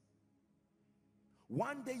it.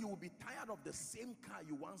 One day you will be tired of the same car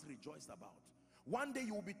you once rejoiced about. One day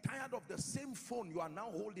you will be tired of the same phone you are now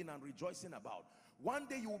holding and rejoicing about. One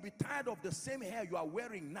day you will be tired of the same hair you are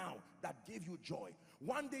wearing now that gave you joy.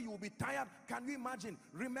 One day you will be tired. Can you imagine?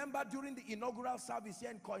 Remember during the inaugural service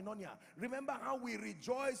here in Koinonia, remember how we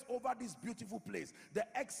rejoiced over this beautiful place, the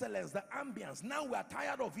excellence, the ambience. Now we are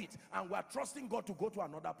tired of it and we are trusting God to go to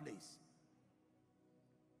another place.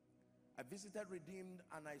 I visited Redeemed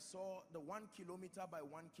and I saw the 1 kilometer by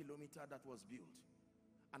 1 kilometer that was built.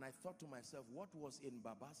 And I thought to myself, what was in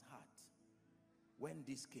Baba's heart when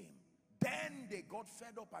this came? Then they got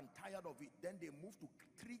fed up and tired of it. Then they moved to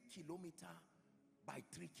 3 kilometer by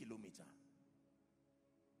 3 kilometer.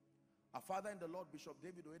 Our father in the Lord, Bishop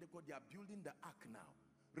David Oyedepo, they are building the ark now.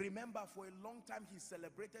 Remember, for a long time he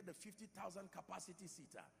celebrated the 50,000 capacity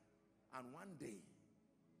seater, and one day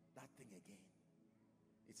that thing again,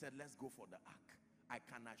 he said, let's go for the ark. I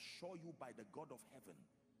can assure you by the God of heaven,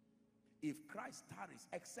 if Christ tarries,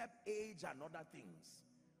 except age and other things,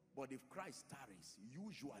 but if Christ tarries,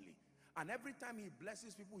 usually, and every time he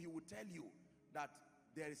blesses people, he will tell you that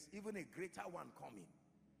there is even a greater one coming.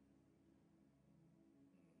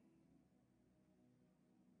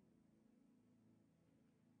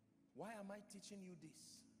 Why am I teaching you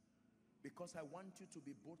this? Because I want you to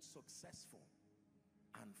be both successful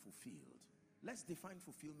and fulfilled. Let's define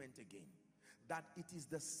fulfillment again. That it is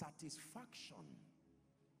the satisfaction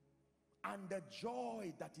and the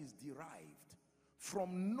joy that is derived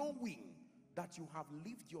from knowing that you have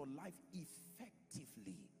lived your life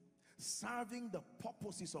effectively, serving the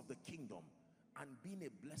purposes of the kingdom and being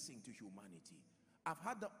a blessing to humanity. I've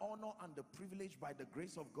had the honor and the privilege, by the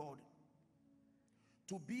grace of God,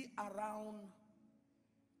 to be around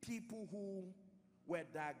people who were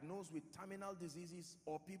diagnosed with terminal diseases,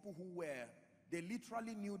 or people who they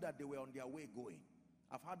literally knew that they were on their way going.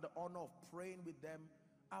 I've had the honor of praying with them.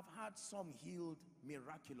 I've had some healed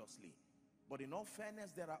miraculously. But in all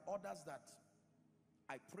fairness, there are others that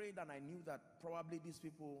I prayed and I knew that probably these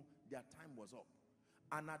people, their time was up.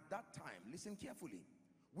 And at that time, listen carefully,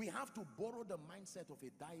 we have to borrow the mindset of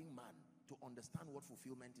a dying man to understand what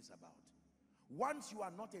fulfillment is about. Once you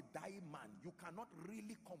are not a dying man, you cannot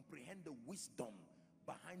really comprehend the wisdom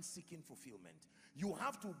behind seeking fulfillment. You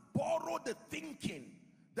have to borrow the thinking,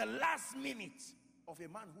 the last minute of a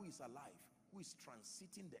man who is alive, who is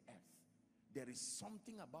transiting the earth. There is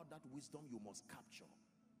something about that wisdom you must capture,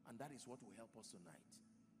 and that is what will help us tonight.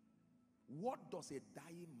 What does a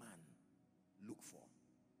dying man look for?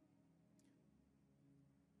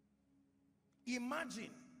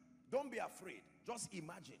 Imagine, don't be afraid, just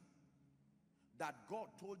imagine that God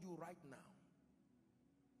told you right now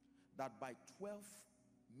that by 12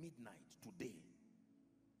 midnight today,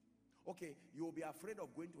 okay, you will be afraid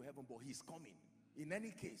of going to heaven, but he's coming. In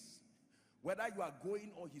any case, whether you are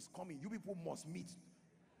going or he's coming, you people must meet.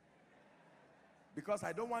 Because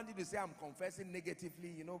I don't want you to say I'm confessing negatively,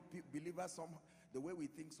 you know, believers, the way we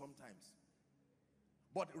think sometimes.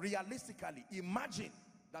 But realistically, imagine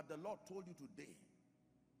that the Lord told you today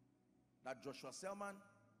that Joshua Selman,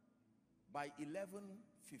 by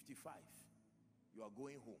 11:55, you are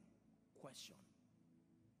going home. Question.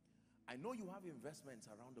 I know you have investments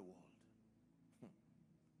around the world.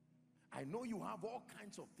 I know you have all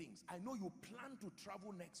kinds of things. I know you plan to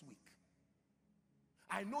travel next week.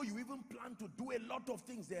 I know you even plan to do a lot of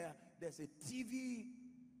things. There's a TV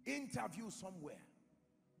interview somewhere.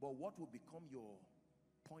 But what will become your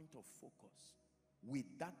point of focus with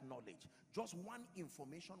that knowledge? Just one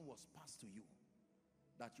information was passed to you,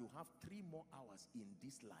 that you have 3 more hours in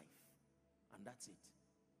this life, and that's it.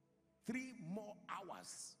 3 more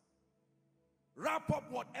hours. Wrap up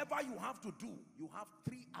whatever you have to do. You have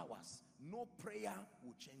 3 hours. No prayer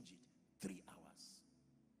will change it. 3 hours.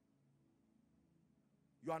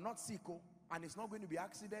 You are not sick, and it's not going to be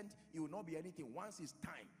accident. It will not be anything. Once it's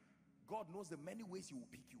time, God knows the many ways he will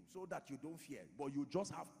pick you so that you don't fear. But you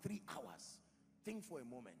just have 3 hours. Think for a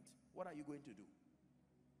moment. What are you going to do?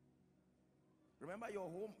 Remember, your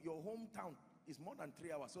hometown is more than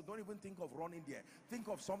 3 hours. So don't even think of running there. Think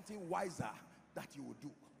of something wiser that you will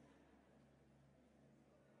do.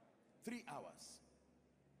 3 hours.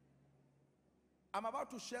 I'm about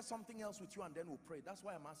to share something else with you and then we'll pray. That's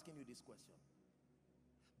why I'm asking you this question.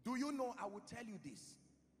 Do you know, I will tell you this.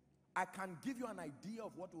 I can give you an idea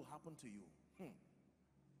of what will happen to you.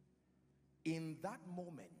 In that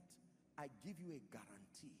moment, I give you a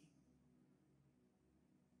guarantee.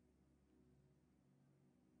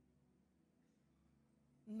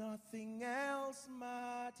 Nothing else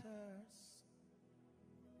matters.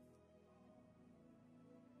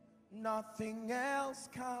 Nothing else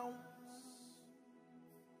counts.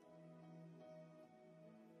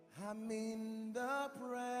 I'm in the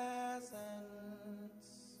presence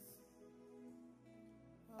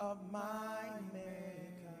of my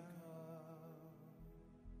Maker.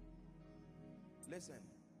 Listen,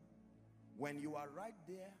 when you are right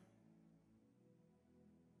there,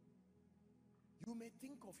 you may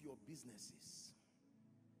think of your businesses,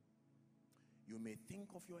 you may think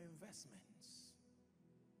of your investments,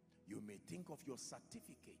 you may think of your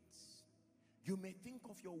certificates, you may think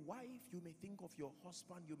of your wife, you may think of your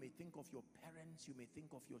husband, you may think of your parents, you may think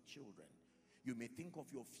of your children, you may think of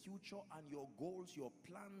your future and your goals, your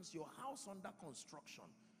plans, your house under construction.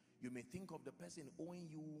 You may think of the person owing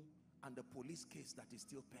you and the police case that is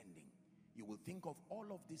still pending. You will think of all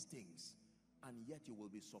of these things, and yet you will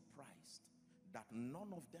be surprised that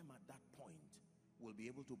none of them at that point will be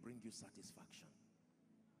able to bring you satisfaction.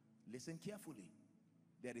 Listen carefully.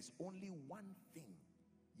 There is only one thing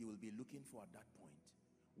you will be looking for at that point.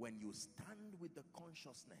 When you stand with the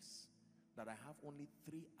consciousness that I have only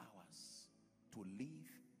 3 hours to live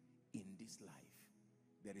in this life,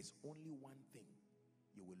 there is only one thing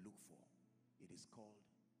you will look for. It is called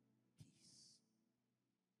peace.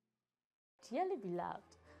 Dearly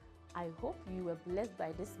beloved, I hope you were blessed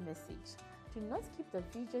by this message. Do not keep the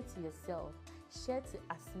video to yourself. Share to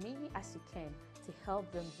as many as you can to help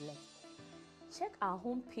them bless. Check our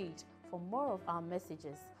homepage for more of our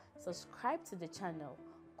messages. Subscribe to the channel,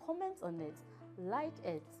 comment on it, like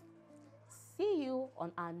it. See you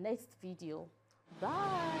on our next video.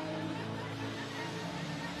 Bye.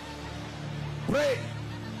 Pray,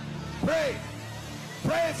 pray,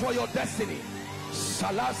 pray for your destiny.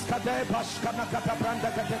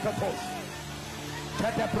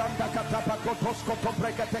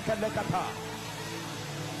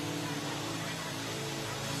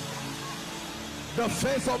 The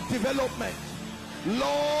phase of development.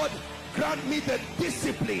 Lord, grant me the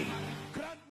discipline